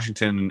TyTy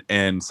Washington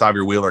and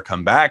Xavier Wheeler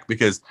come back?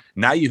 Because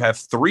now you have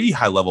 3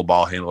 high-level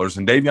ball handlers,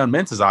 and Davion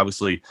Mintz is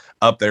obviously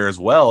up there as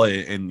well,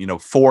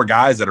 and 4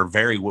 guys that are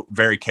very,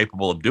 very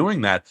capable of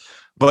doing that.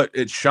 But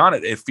it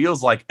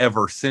feels like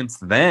ever since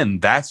then,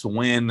 that's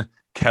when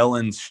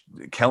Kellen's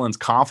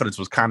confidence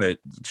was kind of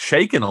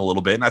shaken a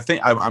little bit. And I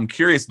think I'm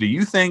curious, do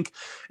you think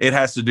it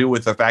has to do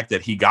with the fact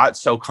that he got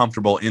so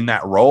comfortable in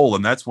that role,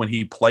 and that's when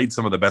he played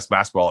some of the best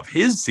basketball of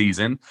his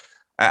season?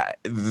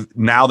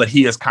 Now that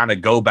he has kind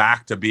of go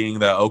back to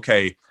being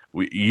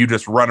you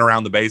just run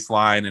around the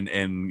baseline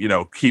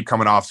and keep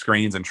coming off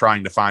screens and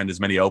trying to find as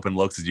many open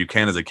looks as you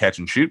can as a catch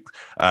and shoot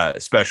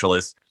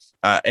specialist.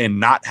 And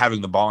not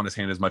having the ball in his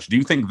hand as much. Do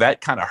you think that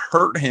kind of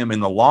hurt him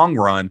in the long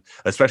run,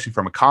 especially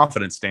from a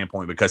confidence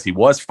standpoint, because he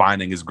was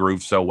finding his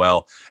groove so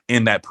well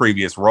in that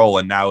previous role,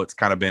 and now it's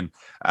kind of been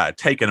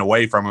taken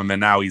away from him, and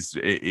now he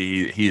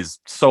is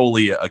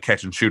solely a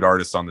catch and shoot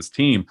artist on this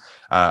team?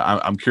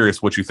 I'm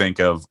curious what you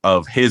think of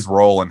his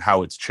role and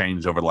how it's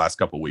changed over the last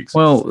couple of weeks.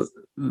 Well,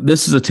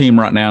 this is a team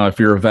right now, if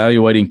you're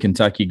evaluating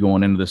Kentucky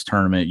going into this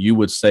tournament, you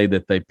would say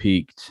that they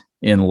peaked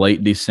in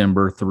late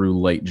December through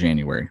late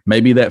January.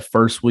 Maybe that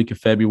first week of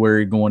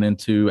February going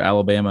into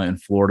Alabama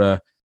and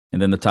Florida,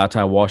 and then the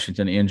TyTy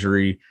Washington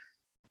injury.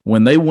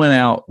 When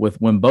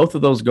both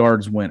of those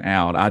guards went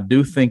out, I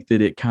do think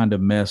that it kind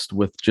of messed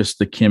with just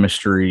the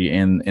chemistry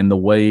and the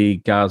way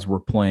guys were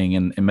playing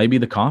and maybe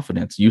the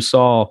confidence. You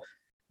saw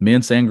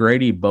Mintz and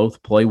Grady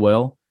both play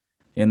well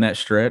in that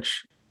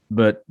stretch,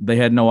 but they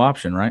had no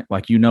option, right?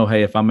 Like,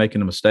 hey, if I'm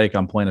making a mistake,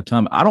 I'm playing a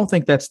ton. I don't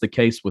think that's the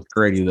case with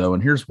Grady, though,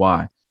 and here's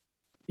why.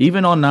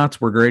 Even on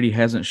nights where Grady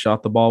hasn't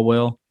shot the ball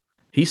well,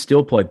 he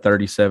still played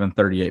 37,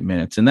 38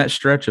 minutes. In that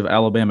stretch of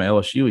Alabama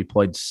LSU, he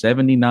played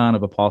 79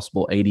 of a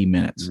possible 80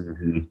 minutes.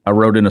 Mm-hmm. I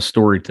wrote in a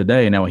story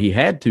today. Now, he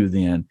had to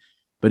then,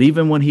 but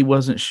even when he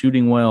wasn't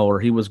shooting well or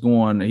he'd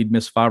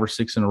miss 5 or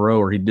 6 in a row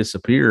or he'd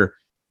disappear,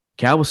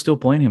 Cal was still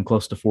playing him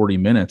close to 40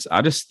 minutes.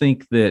 I just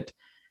think that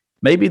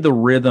maybe the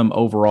rhythm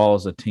overall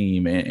as a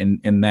team and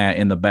in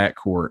the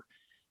backcourt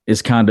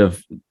is kind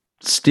of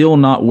still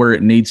not where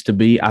it needs to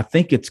be. I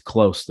think it's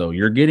close, though.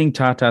 You're getting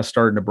TyTy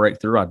starting to break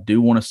through. I do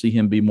want to see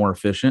him be more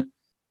efficient.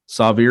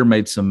 Xavier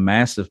made some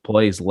massive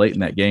plays late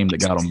in that game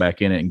that got him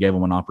back in it and gave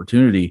him an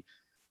opportunity.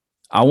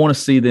 I want to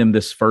see them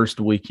this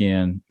first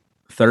weekend,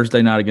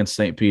 Thursday night against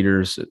St.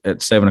 Peter's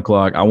at 7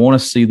 o'clock. I want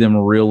to see them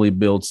really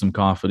build some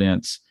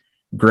confidence.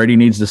 Grady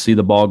needs to see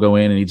the ball go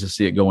in and needs to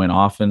see it go in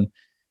often.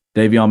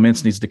 Davion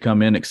Mintz needs to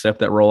come in, accept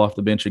that roll off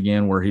the bench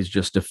again where he's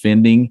just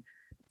defending,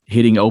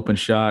 hitting open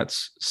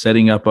shots,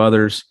 setting up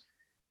others.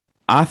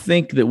 I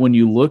think that when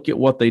you look at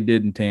what they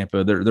did in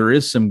Tampa, there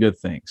is some good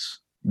things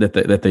that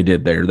they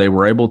did there. They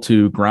were able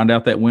to grind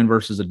out that win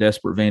versus a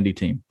desperate Vandy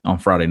team on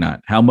Friday night.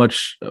 How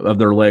much of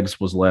their legs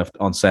was left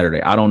on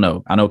Saturday? I don't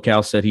know. I know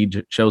Cal said he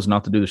chose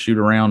not to do the shoot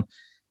around.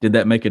 Did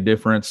that make a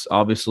difference?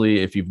 Obviously,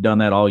 if you've done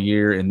that all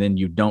year and then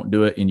you don't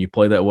do it and you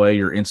play that way,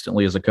 you're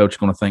instantly as a coach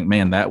going to think,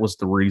 man, that was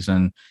the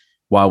reason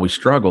why we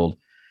struggled.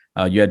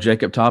 You had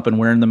Jacob Toppin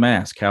wearing the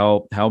mask.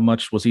 How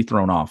much was he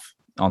thrown off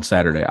on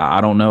Saturday? I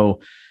don't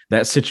know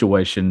that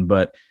situation,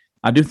 but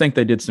I do think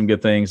they did some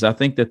good things. I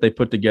think that they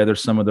put together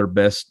some of their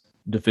best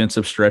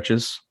defensive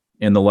stretches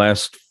in the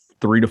last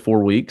 3 to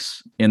 4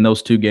 weeks in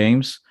those 2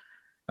 games,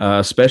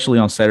 especially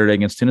on Saturday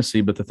against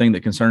Tennessee. But the thing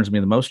that concerns me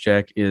the most,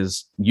 Jack,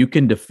 is you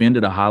can defend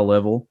at a high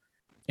level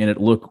and it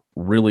look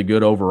really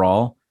good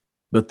overall.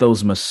 But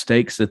those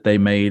mistakes that they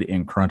made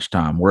in crunch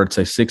time, where it's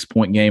a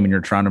 6-point game and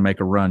you're trying to make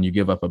a run, you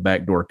give up a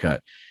backdoor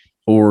cut,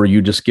 or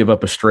you just give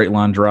up a straight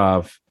line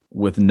drive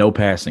with no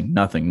passing,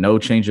 nothing, no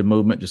change of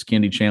movement, just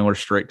Kendi Chandler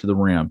straight to the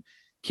rim.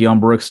 Keon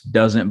Brooks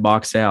doesn't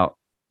box out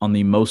on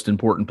the most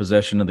important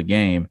possession of the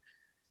game.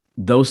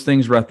 Those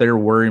things right there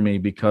worry me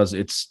because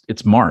it's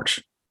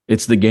March.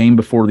 It's the game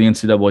before the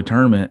NCAA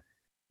tournament,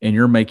 and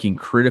you're making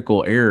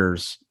critical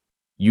errors.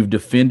 You've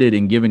defended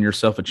and given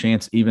yourself a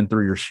chance even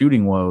through your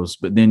shooting woes,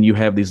 but then you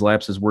have these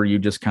lapses where you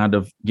just kind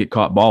of get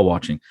caught ball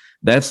watching.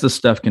 That's the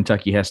stuff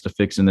Kentucky has to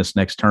fix in this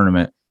next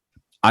tournament.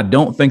 I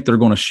don't think they're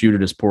going to shoot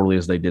it as poorly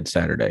as they did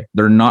Saturday.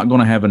 They're not going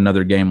to have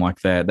another game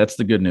like that. That's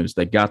the good news.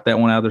 They got that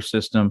one out of their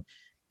system.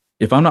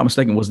 If I'm not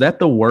mistaken, was that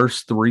the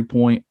worst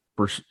 3-point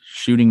per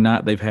shooting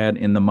night they've had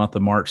in the month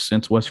of March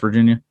since West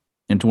Virginia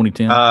in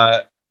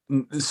 2010?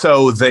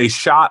 So they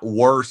shot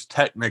worse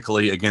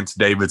technically against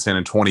Davidson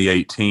in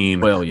 2018,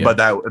 well, yeah.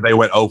 But they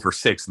went 0 for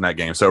 6 in that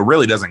game. So it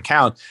really doesn't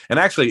count. And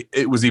actually,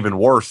 it was even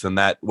worse than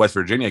that West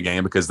Virginia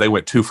game because they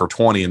went 2 for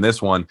 20 in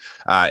this one,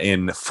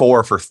 in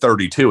 4 for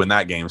 32 in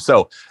that game.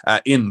 So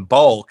in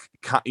bulk,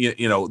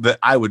 that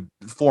I would,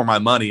 for my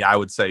money, I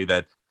would say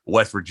that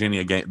West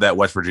Virginia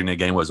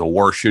game was a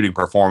worse shooting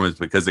performance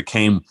because it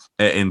came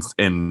in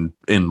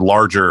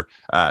larger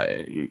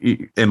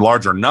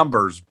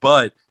numbers,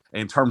 but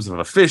in terms of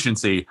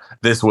efficiency,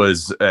 this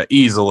was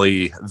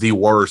easily the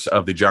worst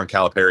of the John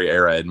Calipari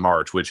era in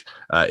March, which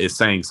is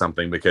saying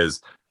something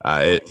because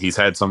he's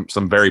had some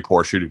very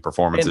poor shooting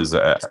performances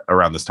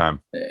around this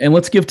time. And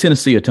let's give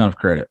Tennessee a ton of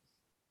credit.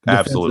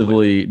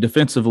 Absolutely.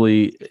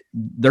 Defensively,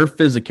 their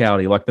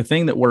physicality, like the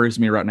thing that worries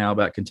me right now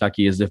about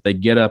Kentucky is if they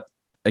get up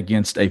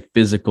against a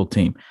physical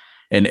team.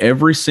 And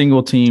every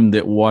single team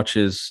that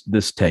watches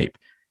this tape,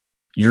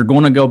 you're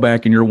going to go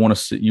back and you want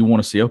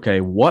to see,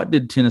 okay, what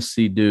did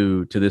Tennessee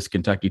do to this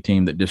Kentucky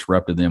team that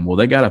disrupted them? Well,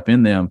 they got up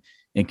in them.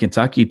 And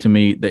Kentucky, to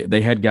me,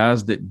 they had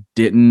guys that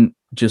didn't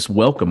just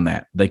welcome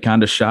that. They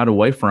kind of shied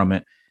away from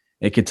it.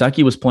 And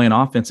Kentucky was playing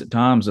offense at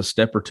times a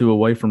step or two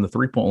away from the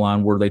three-point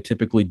line where they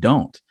typically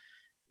don't.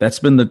 That's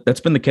been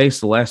the case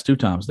the last two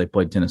times they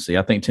played Tennessee.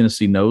 I think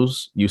Tennessee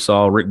knows. You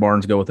saw Rick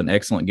Barnes go with an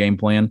excellent game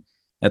plan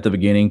at the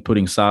beginning,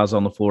 putting size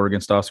on the floor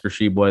against Oscar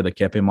Tshiebwe. They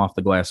kept him off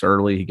the glass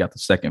early. He got the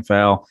second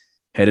foul,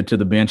 headed to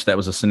the bench. That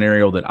was a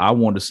scenario that I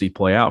wanted to see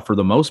play out. For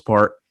the most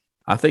part,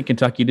 I think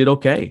Kentucky did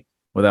okay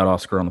without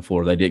Oscar on the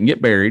floor. They didn't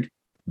get buried.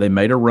 They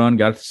made a run,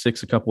 got it to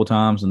 6 a couple of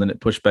times, and then it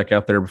pushed back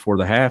out there before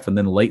the half. And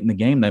then late in the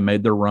game, they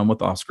made their run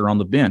with Oscar on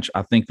the bench.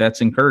 I think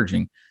that's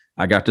encouraging.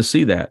 I got to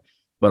see that.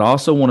 But I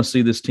also want to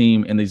see this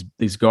team and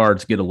these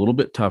guards get a little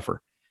bit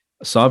tougher.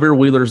 Sahvir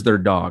Wheeler's their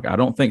dog. I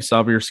don't think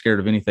Savir's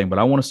scared of anything, but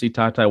I want to see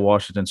Ty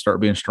Washington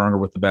start being stronger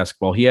with the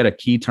basketball. He had a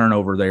key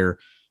turnover there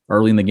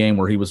early in the game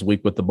where he was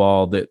weak with the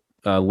ball that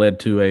led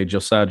to a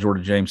Josiah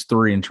Jordan-James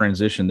 3 in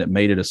transition that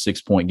made it a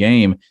 6-point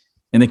game.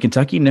 And then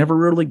Kentucky never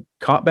really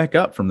caught back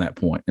up from that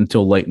point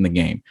until late in the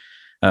game.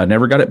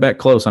 Never got it back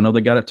close. I know they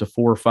got it to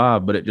 4 or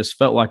 5, but it just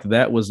felt like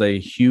that was a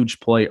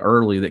huge play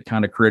early that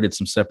kind of created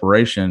some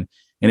separation.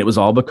 And it was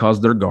all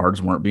because their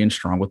guards weren't being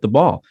strong with the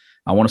ball.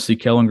 I want to see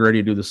Kellen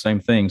Grady do the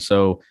same thing.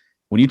 So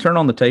when you turn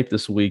on the tape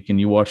this week and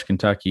you watch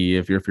Kentucky,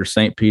 if you're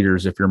St.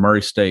 Peter's, if you're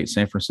Murray State,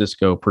 San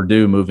Francisco,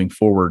 Purdue moving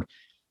forward,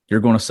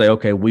 you're going to say,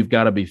 okay, we've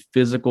got to be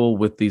physical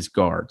with these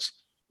guards.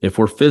 If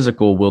we're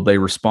physical, will they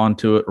respond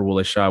to it or will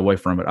they shy away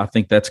from it? I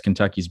think that's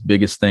Kentucky's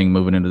biggest thing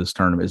moving into this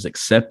tournament is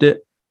accept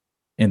it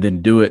and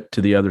then do it to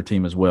the other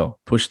team as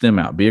well. Push them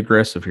out. Be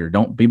aggressive here.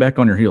 Don't be back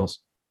on your heels.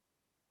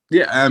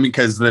 Yeah, I mean,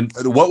 because then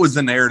what was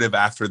the narrative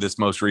after this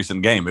most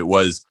recent game? It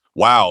was,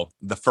 wow,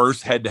 the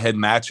first head-to-head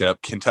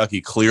matchup, Kentucky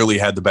clearly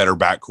had the better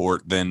backcourt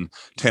than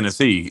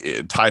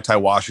Tennessee. Ty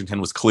Washington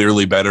was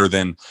clearly better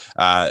than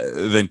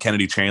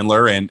Kennedy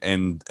Chandler, and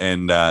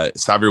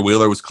Sahvir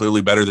Wheeler was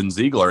clearly better than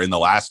Ziegler. In the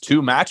last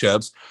two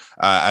matchups,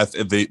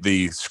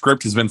 the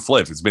script has been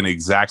flipped. It's been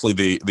exactly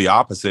the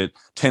opposite.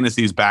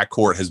 Tennessee's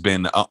backcourt has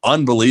been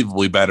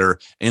unbelievably better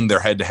in their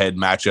head-to-head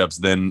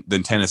matchups than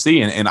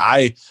Tennessee, and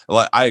I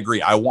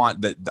agree. I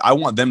want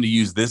them to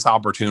use this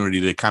opportunity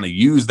to kind of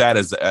use that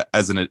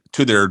as an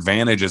to their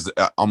advantage, as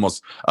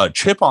almost a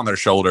chip on their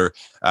shoulder,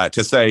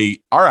 to say,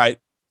 all right,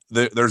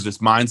 there's this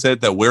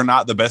mindset that we're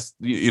not the best,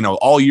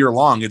 all year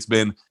long. It's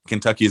been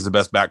Kentucky is the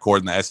best backcourt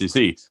in the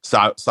SEC.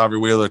 Sahvir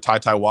Wheeler,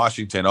 Ty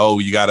Washington. Oh,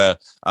 you got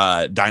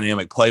a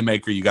dynamic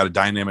playmaker. You got a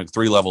dynamic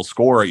 3-level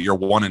scorer. You're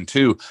 1 and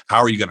 2. How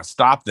are you going to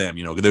stop them?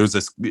 There's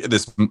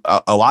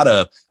a lot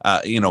of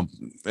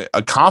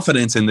a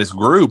confidence in this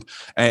group,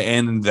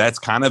 and that's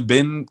kind of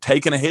been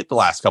taking a hit the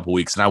last couple of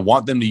weeks. And I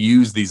want them to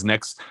use these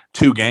next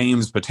 2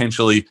 games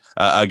potentially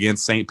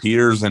against St.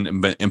 Peter's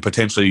and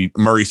potentially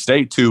Murray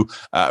State to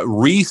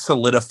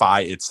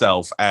re-solidify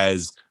itself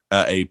as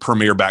a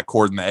premier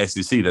backcourt in the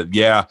SEC. That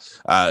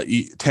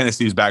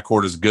Tennessee's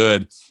backcourt is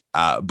good,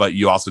 but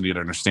you also need to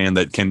understand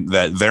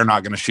that they're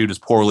not going to shoot as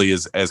poorly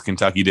as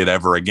Kentucky did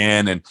ever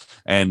again,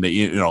 and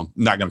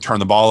not going to turn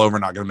the ball over,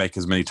 not going to make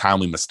as many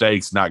timely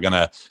mistakes, not going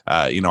to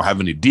have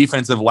any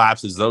defensive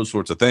lapses, those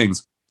sorts of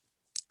things.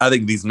 I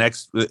think these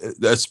next,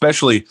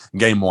 especially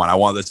game 1, I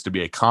want this to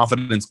be a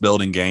confidence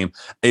building game.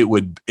 It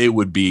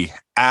would be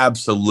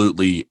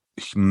absolutely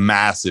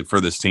massive for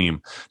this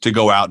team to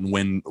go out and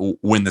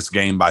win this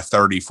game by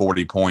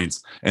 30-40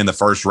 points in the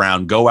first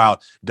round. Go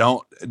out,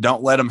 don't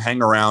let them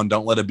hang around,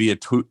 don't let it be a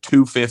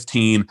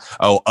 2-15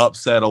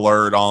 upset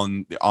alert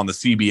on the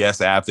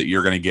CBS app that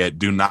you're going to get.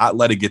 Do not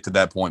let it get to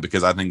that point,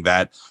 because I think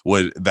that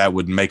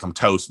would make them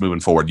toast moving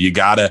forward. You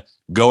got to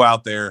go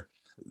out there,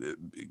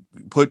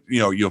 put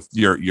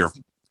your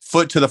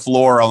foot to the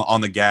floor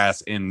on the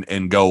gas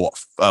and go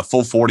a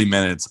full 40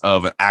 minutes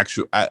of an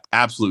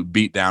absolute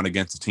beatdown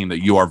against a team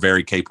that you are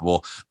very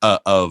capable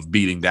of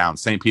beating down.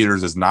 St.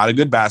 Peter's is not a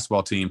good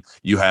basketball team.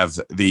 You have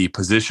the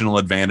positional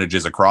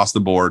advantages across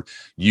the board.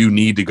 You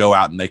need to go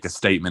out and make a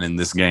statement in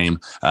this game,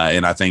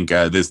 and I think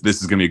this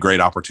is going to be a great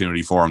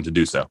opportunity for them to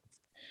do so.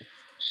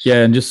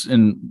 Yeah,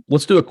 and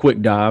let's do a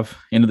quick dive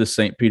into the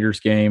St. Peter's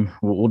game.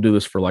 We'll do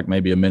this for like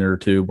maybe a minute or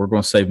two. We're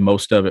going to save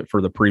most of it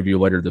for the preview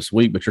later this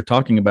week, but you're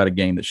talking about a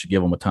game that should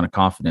give them a ton of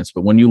confidence.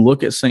 But when you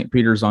look at St.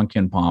 Peter's on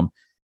KenPom,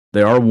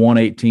 they are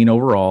 118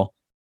 overall.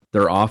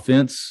 Their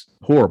offense,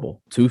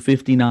 horrible,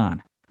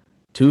 259.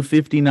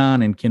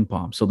 259 in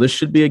KenPom. So this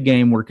should be a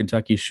game where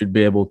Kentucky should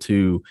be able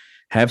to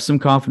have some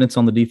confidence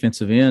on the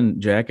defensive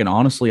end, Jack. And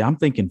honestly, I'm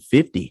thinking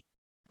 50.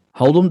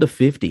 Hold them to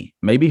 50.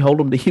 Maybe hold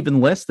them to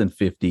even less than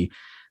 50.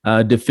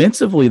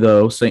 Defensively,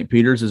 though, St.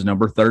 Peter's is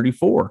number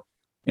 34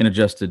 in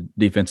adjusted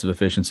defensive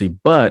efficiency,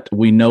 but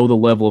we know the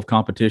level of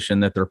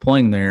competition that they're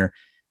playing there.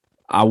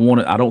 I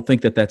don't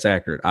think that that's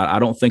accurate. I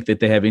don't think that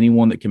they have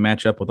anyone that can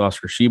match up with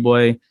Oscar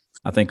Tshiebwe.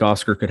 I think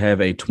Oscar could have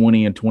a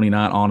 20 and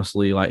 29.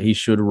 Honestly, like he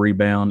should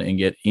rebound and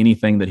get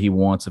anything that he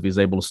wants if he's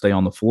able to stay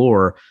on the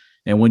floor.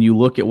 And when you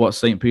look at what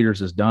St.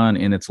 Peter's has done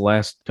in its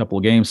last couple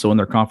of games, so in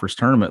their conference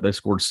tournament, they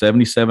scored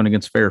 77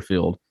 against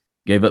Fairfield,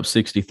 gave up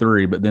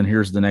 63, but then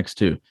here's the next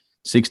two: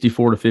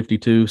 64 to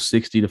 52,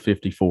 60 to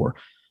 54.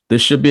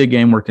 This should be a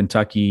game where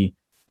Kentucky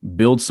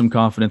builds some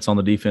confidence on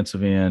the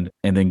defensive end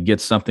and then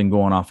gets something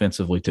going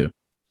offensively too.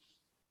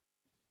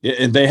 Yeah,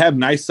 and they have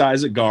nice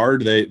size at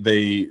guard.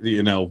 They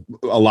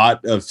a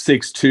lot of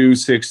 6'2",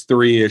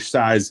 6'3"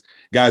 size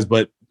guys,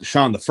 but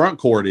Sean, the front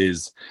court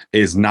is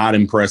not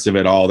impressive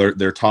at all.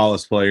 Their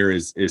tallest player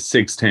is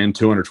 6'10",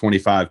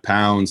 225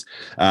 pounds.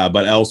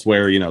 But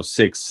elsewhere,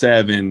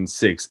 6'7",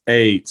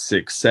 6'8",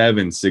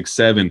 6'7",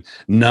 6'7",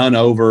 none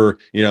over,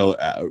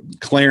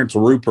 Clarence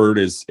Rupert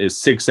is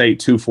 6'8",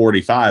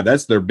 245.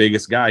 That's their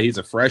biggest guy. He's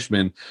a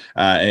freshman.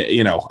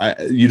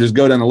 You just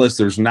go down the list.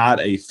 There's not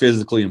a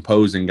physically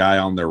imposing guy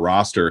on their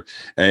roster.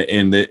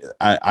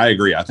 I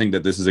agree. I think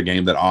that this is a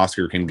game that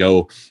Oscar can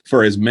go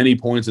for as many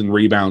points and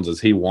rebounds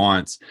as he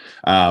wants.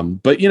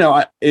 But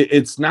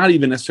it's not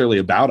even necessarily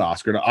about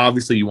Oscar.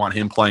 Obviously, you want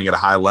him playing at a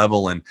high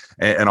level and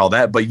all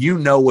that, but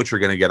what you're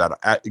going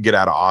to get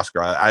out of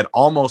Oscar. I'd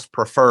almost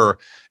prefer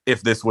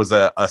if this was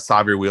a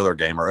Xavier Wheeler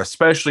game, or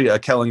especially a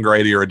Kellen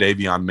Grady or a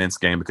Davion Mintz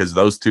game, because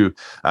those two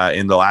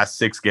in the last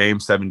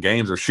 7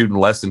 games are shooting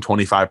less than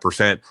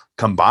 25%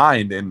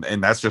 combined,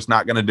 and that's just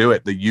not going to do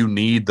it. That you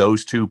need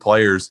those two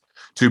players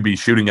to be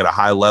shooting at a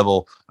high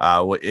level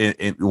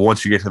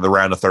once you get to the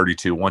round of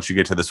 32, once you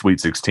get to the Sweet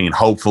 16,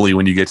 hopefully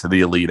when you get to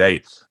the Elite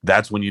 8,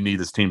 that's when you need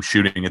this team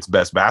shooting its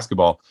best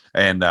basketball.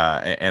 And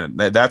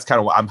that's kind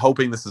of what I'm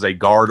hoping. This is a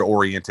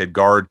guard-oriented,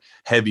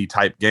 guard-heavy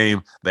type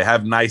game. They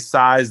have nice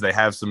size. They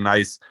have some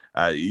nice,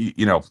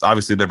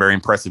 obviously they're very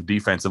impressive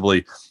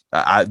defensively.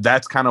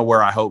 That's kind of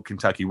where I hope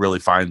Kentucky really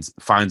finds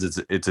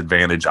its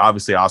advantage.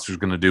 Obviously, Oscar's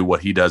going to do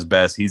what he does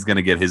best. He's going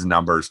to get his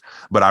numbers,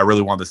 but I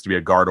really want this to be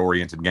a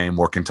guard-oriented game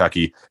where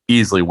Kentucky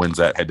easily wins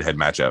that head-to-head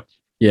matchup.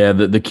 Yeah,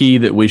 the key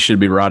that we should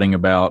be writing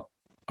about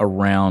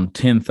around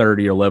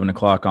 10:30 or 11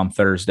 o'clock on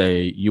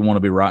Thursday, you want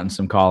to be writing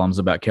some columns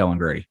about Kellen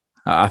Grady.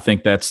 I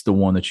think that's the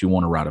one that you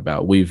want to write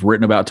about. We've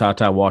written about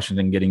TyTy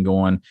Washington getting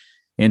going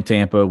in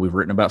Tampa. We've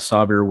written about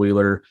Xavier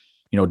Wheeler,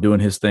 doing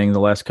his thing the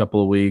last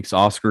couple of weeks.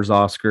 Oscar's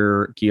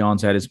Oscar.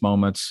 Keon's had his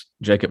moments.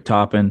 Jacob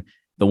Toppin.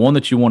 The one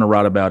that you want to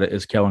write about it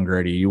is Kellen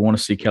Grady. You want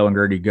to see Kellen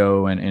Grady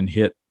go and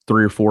hit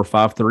 3 or 4 or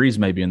 5 threes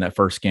maybe in that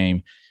first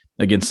game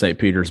against St.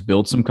 Peter's.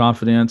 Build some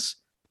confidence.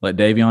 Let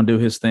Davion do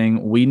his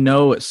thing. We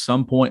know at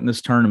some point in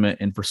this tournament,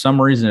 and for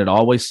some reason it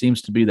always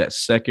seems to be that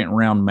second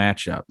round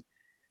matchup,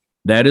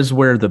 that is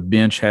where the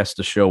bench has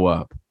to show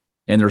up.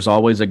 And there's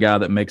always a guy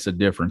that makes a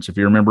difference. If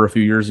you remember a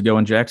few years ago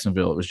in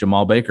Jacksonville, it was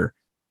Jamal Baker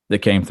that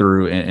came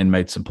through and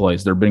made some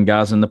plays. There have been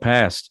guys in the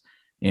past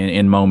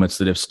in moments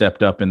that have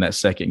stepped up in that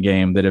second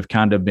game that have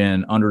kind of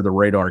been under the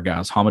radar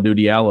guys. Hamidou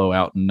Diallo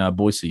out in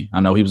Boise. I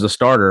know he was a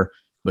starter,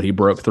 but he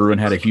broke through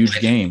and had a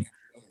huge game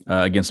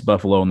against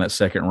Buffalo in that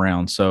second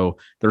round. So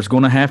there's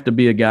going to have to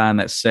be a guy in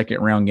that second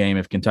round game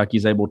if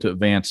Kentucky's able to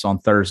advance on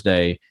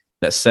Thursday.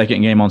 That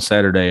second game on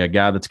Saturday, a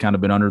guy that's kind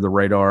of been under the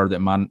radar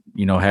that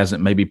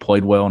hasn't maybe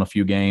played well in a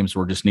few games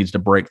or just needs to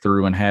break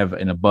through and have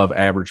an above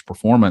average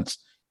performance.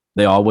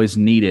 They always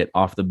need it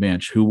off the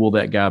bench. Who will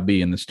that guy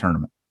be in this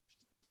tournament?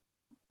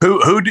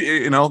 Who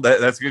do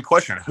that's a good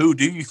question. Who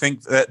do you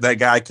think that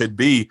guy could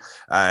be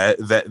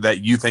that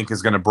you think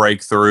is going to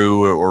break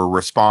through or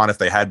respond if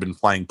they had been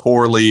playing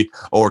poorly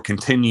or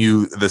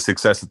continue the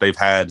success that they've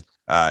had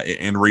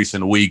in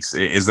recent weeks?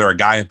 Is there a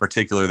guy in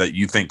particular that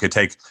you think could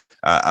take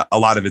a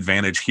lot of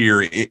advantage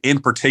here, in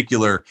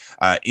particular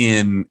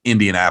in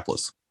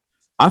Indianapolis?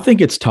 I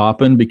think it's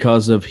Toppin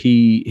because of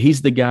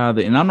he's the guy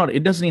that, and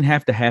it doesn't even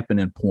have to happen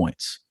in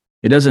points.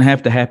 It doesn't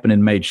have to happen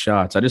in made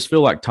shots. I just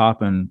feel like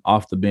Toppin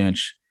off the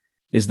bench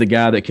is the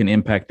guy that can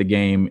impact the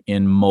game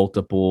in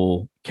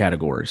multiple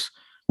categories,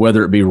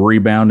 whether it be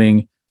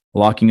rebounding,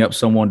 locking up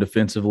someone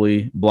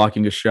defensively,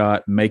 blocking a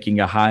shot, making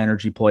a high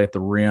energy play at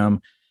the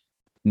rim,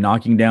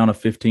 knocking down a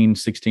 15,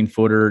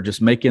 16-footer,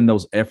 just making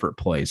those effort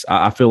plays.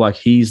 I feel like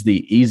he's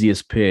the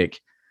easiest pick.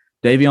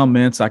 Davion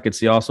Mintz, I could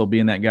see also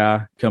being that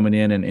guy coming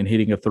in and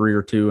hitting a 3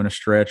 or 2 in a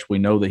stretch. We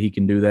know that he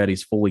can do that.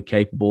 He's fully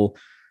capable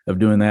of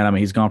doing that. I mean,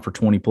 he's gone for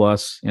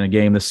 20-plus in a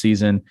game this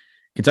season.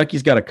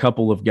 Kentucky's got a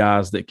couple of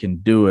guys that can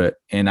do it,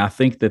 and I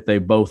think that they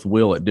both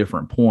will at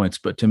different points.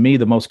 But to me,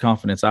 the most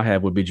confidence I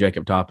have would be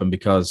Jacob Toppin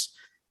because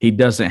he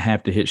doesn't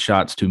have to hit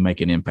shots to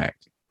make an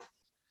impact.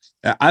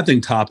 I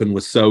think Toppin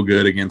was so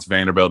good against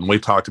Vanderbilt, and we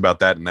talked about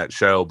that in that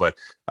show. But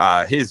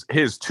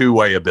his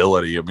two-way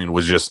ability, I mean,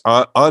 was just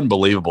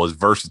unbelievable. His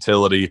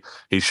versatility.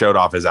 He showed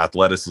off his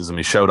athleticism.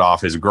 He showed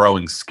off his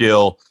growing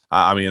skill.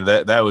 I mean,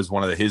 that was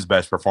one of his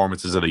best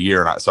performances of the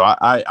year. And so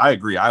I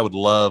agree. I would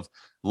love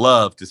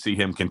to see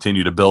him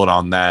continue to build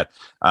on that.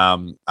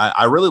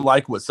 I really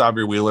like what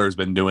Sahvir Wheeler has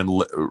been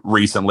doing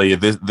recently.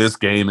 This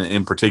game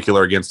in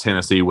particular against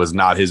Tennessee was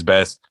not his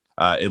best.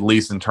 At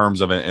least in terms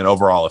of an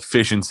overall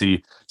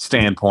efficiency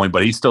standpoint,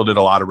 but he still did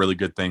a lot of really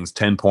good things.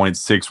 10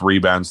 points, 6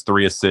 rebounds,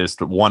 3 assists,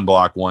 1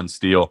 block, 1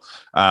 steal.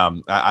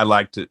 I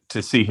like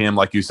to see him,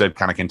 like you said,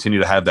 kind of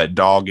continue to have that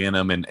dog in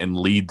him and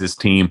lead this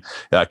team,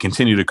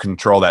 continue to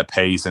control that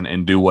pace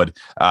and do what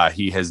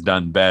he has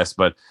done best.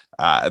 But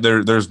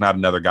there's not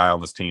another guy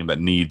on this team that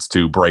needs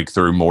to break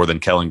through more than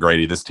Kellen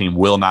Grady. This team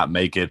will not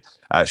make it.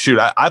 I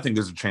think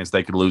there's a chance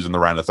they could lose in the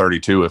round of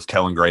 32 if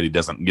Kellen Grady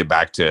doesn't get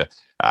back to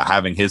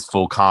having his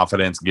full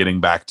confidence, getting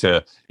back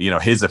to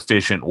his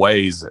efficient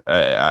ways.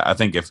 I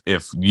think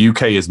if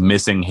UK is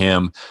missing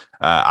him,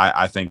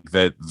 I think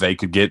that they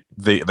could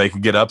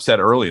get upset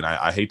early, and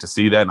I hate to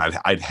see that, and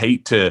I'd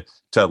hate to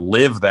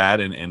live that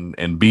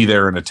and be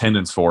there in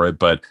attendance for it.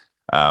 But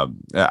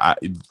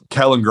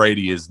Kellen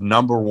Grady is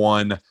number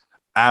one,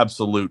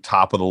 absolute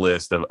top of the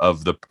list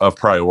of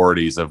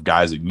priorities of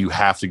guys that you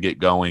have to get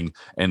going,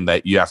 and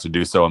that you have to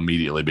do so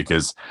immediately,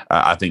 because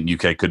I think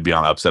UK could be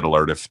on upset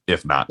alert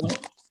if not.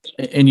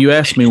 And you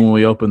asked me when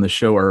we opened the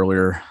show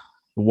earlier,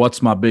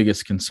 what's my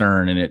biggest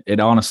concern? And it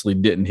honestly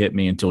didn't hit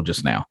me until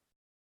just now.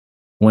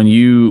 When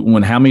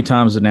how many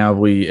times now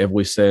have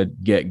we said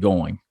get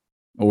going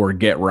or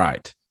get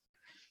right?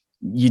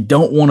 You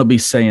don't want to be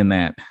saying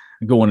that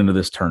going into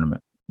this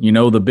tournament.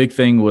 The big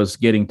thing was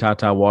getting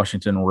TyTy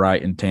Washington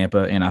right in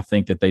Tampa, and I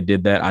think that they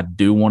did that. I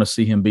do want to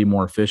see him be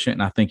more efficient,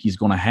 and I think he's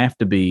going to have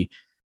to be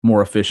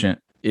more efficient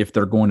if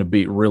they're going to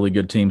beat really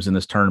good teams in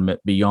this tournament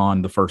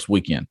beyond the first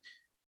weekend.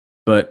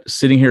 But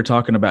sitting here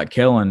talking about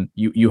Kellen,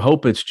 you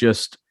hope it's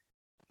just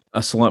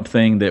a slump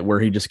thing where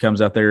he just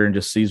comes out there and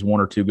just sees 1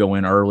 or 2 go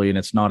in early, and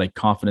it's not a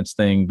confidence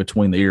thing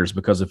between the ears,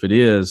 because if it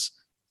is,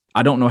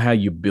 I don't know how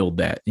you build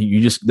that.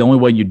 The only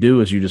way you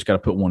do is you just got to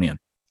put one in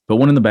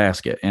the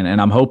basket.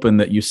 And I'm hoping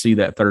that you see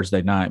that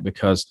Thursday night,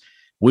 because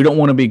we don't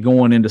want to be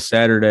going into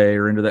Saturday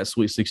or into that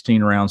Sweet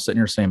 16 round sitting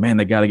here saying, man,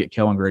 they got to get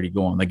Kellen Grady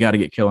going. They got to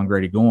get Kellen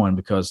Grady going,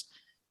 because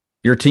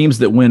your teams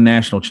that win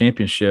national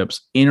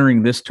championships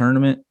entering this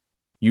tournament,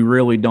 you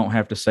really don't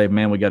have to say,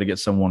 man, we got to get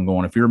someone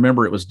going. If you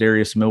remember, it was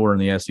Darius Miller in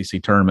the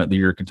SEC tournament the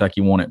year Kentucky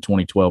won it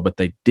 2012, but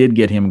they did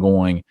get him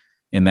going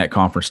in that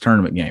conference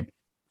tournament game.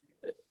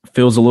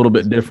 Feels a little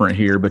bit different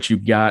here, but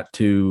you've got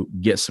to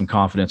get some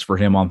confidence for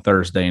him on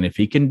Thursday. And if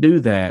he can do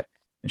that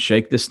and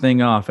shake this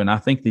thing off, and I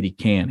think that he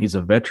can. He's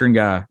a veteran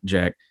guy,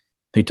 Jack.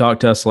 He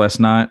talked to us last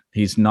night.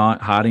 He's not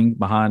hiding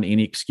behind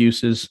any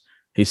excuses.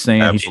 He's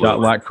saying Absolutely. He shot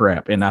like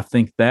crap. And I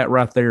think that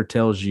right there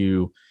tells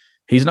you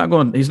he's not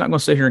going to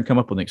sit here and come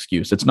up with an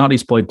excuse. It's not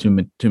he's played too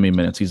many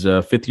minutes. He's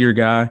a fifth-year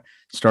guy,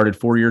 started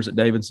 4 years at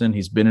Davidson.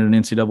 He's been in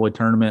an NCAA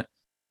tournament.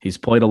 He's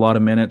played a lot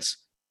of minutes.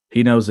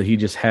 He knows that he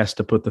just has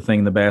to put the thing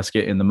in the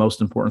basket, and the most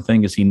important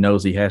thing is he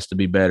knows he has to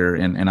be better,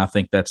 and I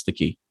think that's the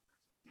key.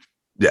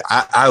 Yeah,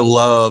 I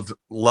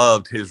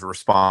loved his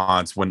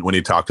response when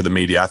he talked to the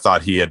media. I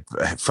thought he had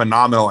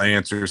phenomenal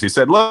answers. He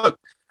said, look,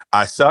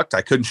 I sucked.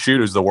 I couldn't shoot.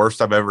 It was the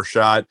worst I've ever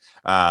shot.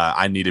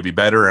 I need to be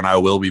better, and I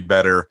will be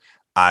better.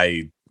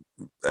 I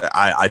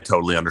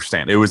totally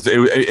understand.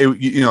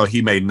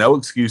 He made no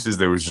excuses.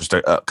 There was just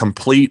a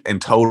complete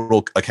and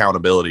total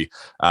accountability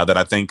that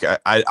I think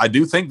I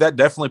do think that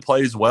definitely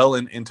plays well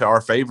into our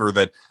favor,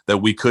 that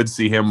we could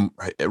see him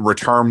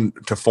return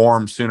to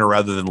form sooner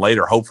rather than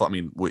later. Hopefully, I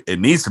mean, it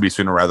needs to be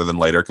sooner rather than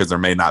later, because there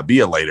may not be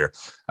a later.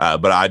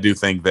 But I do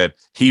think that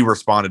he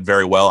responded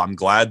very well. I'm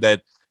glad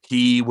that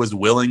he was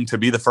willing to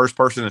be the first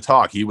person to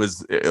talk. He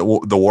was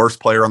the worst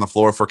player on the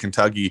floor for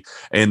Kentucky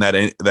in that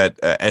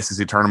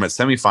SEC tournament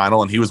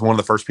semifinal, and he was one of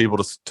the first people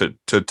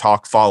to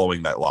talk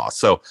following that loss.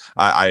 So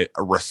I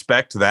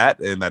respect that,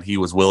 and that he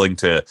was willing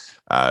to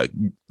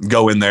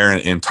go in there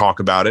and talk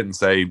about it and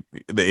say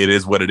it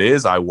is what it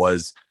is. I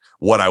was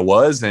what I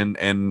was, and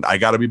I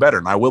got to be better,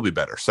 and I will be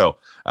better. So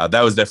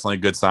that was definitely a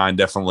good sign.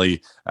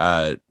 Definitely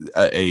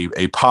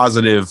a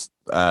positive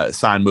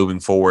sign moving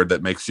forward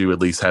that makes you at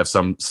least have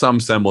some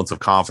semblance of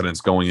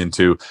confidence going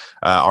into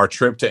our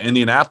trip to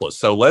Indianapolis.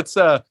 So let's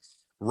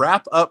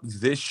wrap up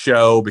this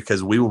show,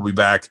 because we will be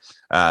back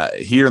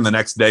here in the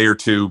next day or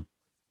two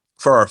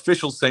for our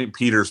official St.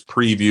 Peter's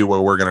preview, where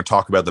we're going to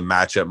talk about the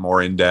matchup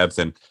more in depth.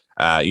 And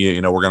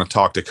we're going to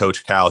talk to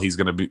Coach Cal. He's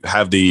going to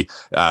have the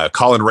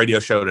call-in radio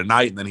show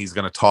tonight, and then he's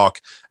going to talk.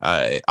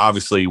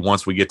 Obviously,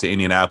 once we get to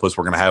Indianapolis,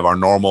 we're going to have our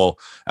normal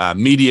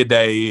media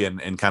day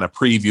and kind of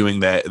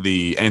previewing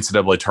the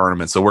NCAA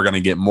tournament. So we're going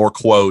to get more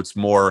quotes,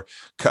 more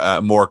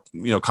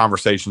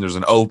conversation. There's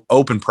an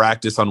open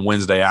practice on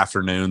Wednesday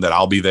afternoon that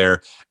I'll be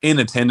there in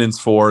attendance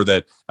for.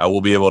 That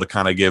we'll be able to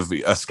kind of give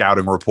a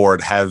scouting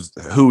report, have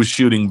who's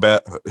shooting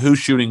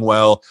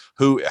well,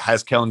 who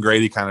has Kellen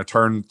Grady kind of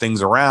turned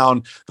things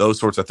around, those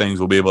sorts of things.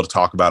 We'll be able to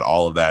talk about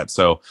all of that.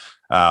 So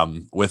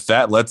with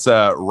that, let's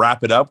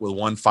wrap it up with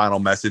one final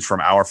message from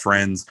our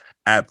friends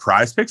at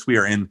Prize Picks. We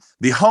are in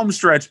the home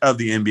stretch of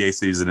the NBA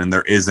season, and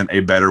there isn't a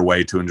better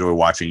way to enjoy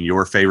watching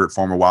your favorite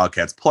former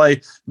Wildcats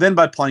play than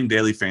by playing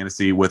daily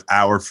fantasy with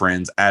our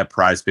friends at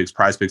Prize Picks.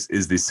 Prize Picks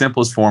is the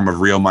simplest form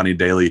of real money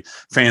daily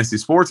fantasy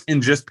sports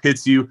and just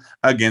pits you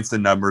against the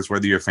numbers,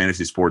 whether you're a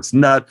fantasy sports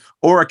nut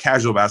or a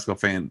casual basketball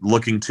fan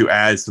looking to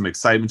add some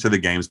excitement to the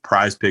games.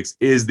 Prize Picks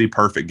is the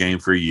perfect game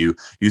for you.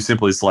 You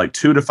simply select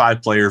 2 to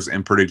 5 players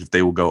and predict if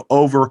they will go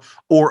over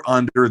or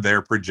under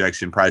their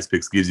projection. Prize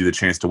Picks gives you the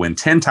chance to win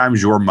 10 times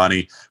your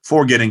money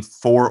for getting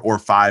 4 or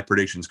 5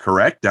 predictions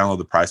correct. Download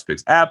the Prize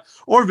Picks app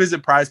or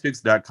visit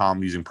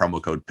prizepicks.com using promo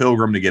code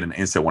Pilgrim to get an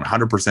instant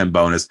 100%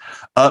 bonus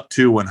up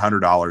to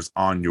 $100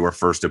 on your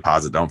first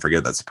deposit. Don't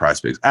forget, that's the Prize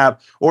Picks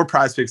app or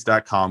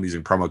prizepicks.com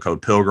using promo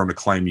code Pilgrim to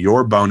claim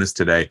your bonus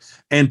today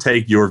and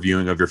take your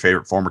viewing of your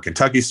favorite former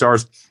Kentucky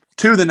stars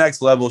to the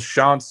next level.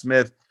 Sean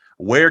Smith,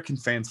 where can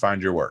fans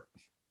find your work?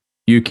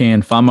 You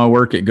can find my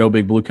work at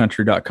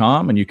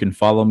gobigbluecountry.com, and you can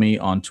follow me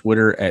on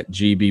Twitter at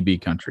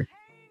GBBCountry.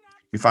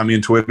 You can find me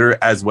on Twitter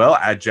as well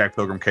at Jack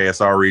Pilgrim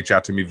KSR. Reach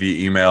out to me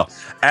via email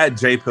at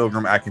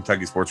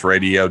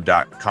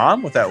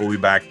jpilgrim@KentuckySportsRadio.com. With that, we'll be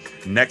back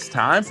next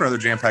time for another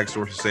jam-packed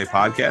Sources Say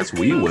podcast.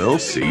 We will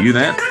see you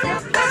then.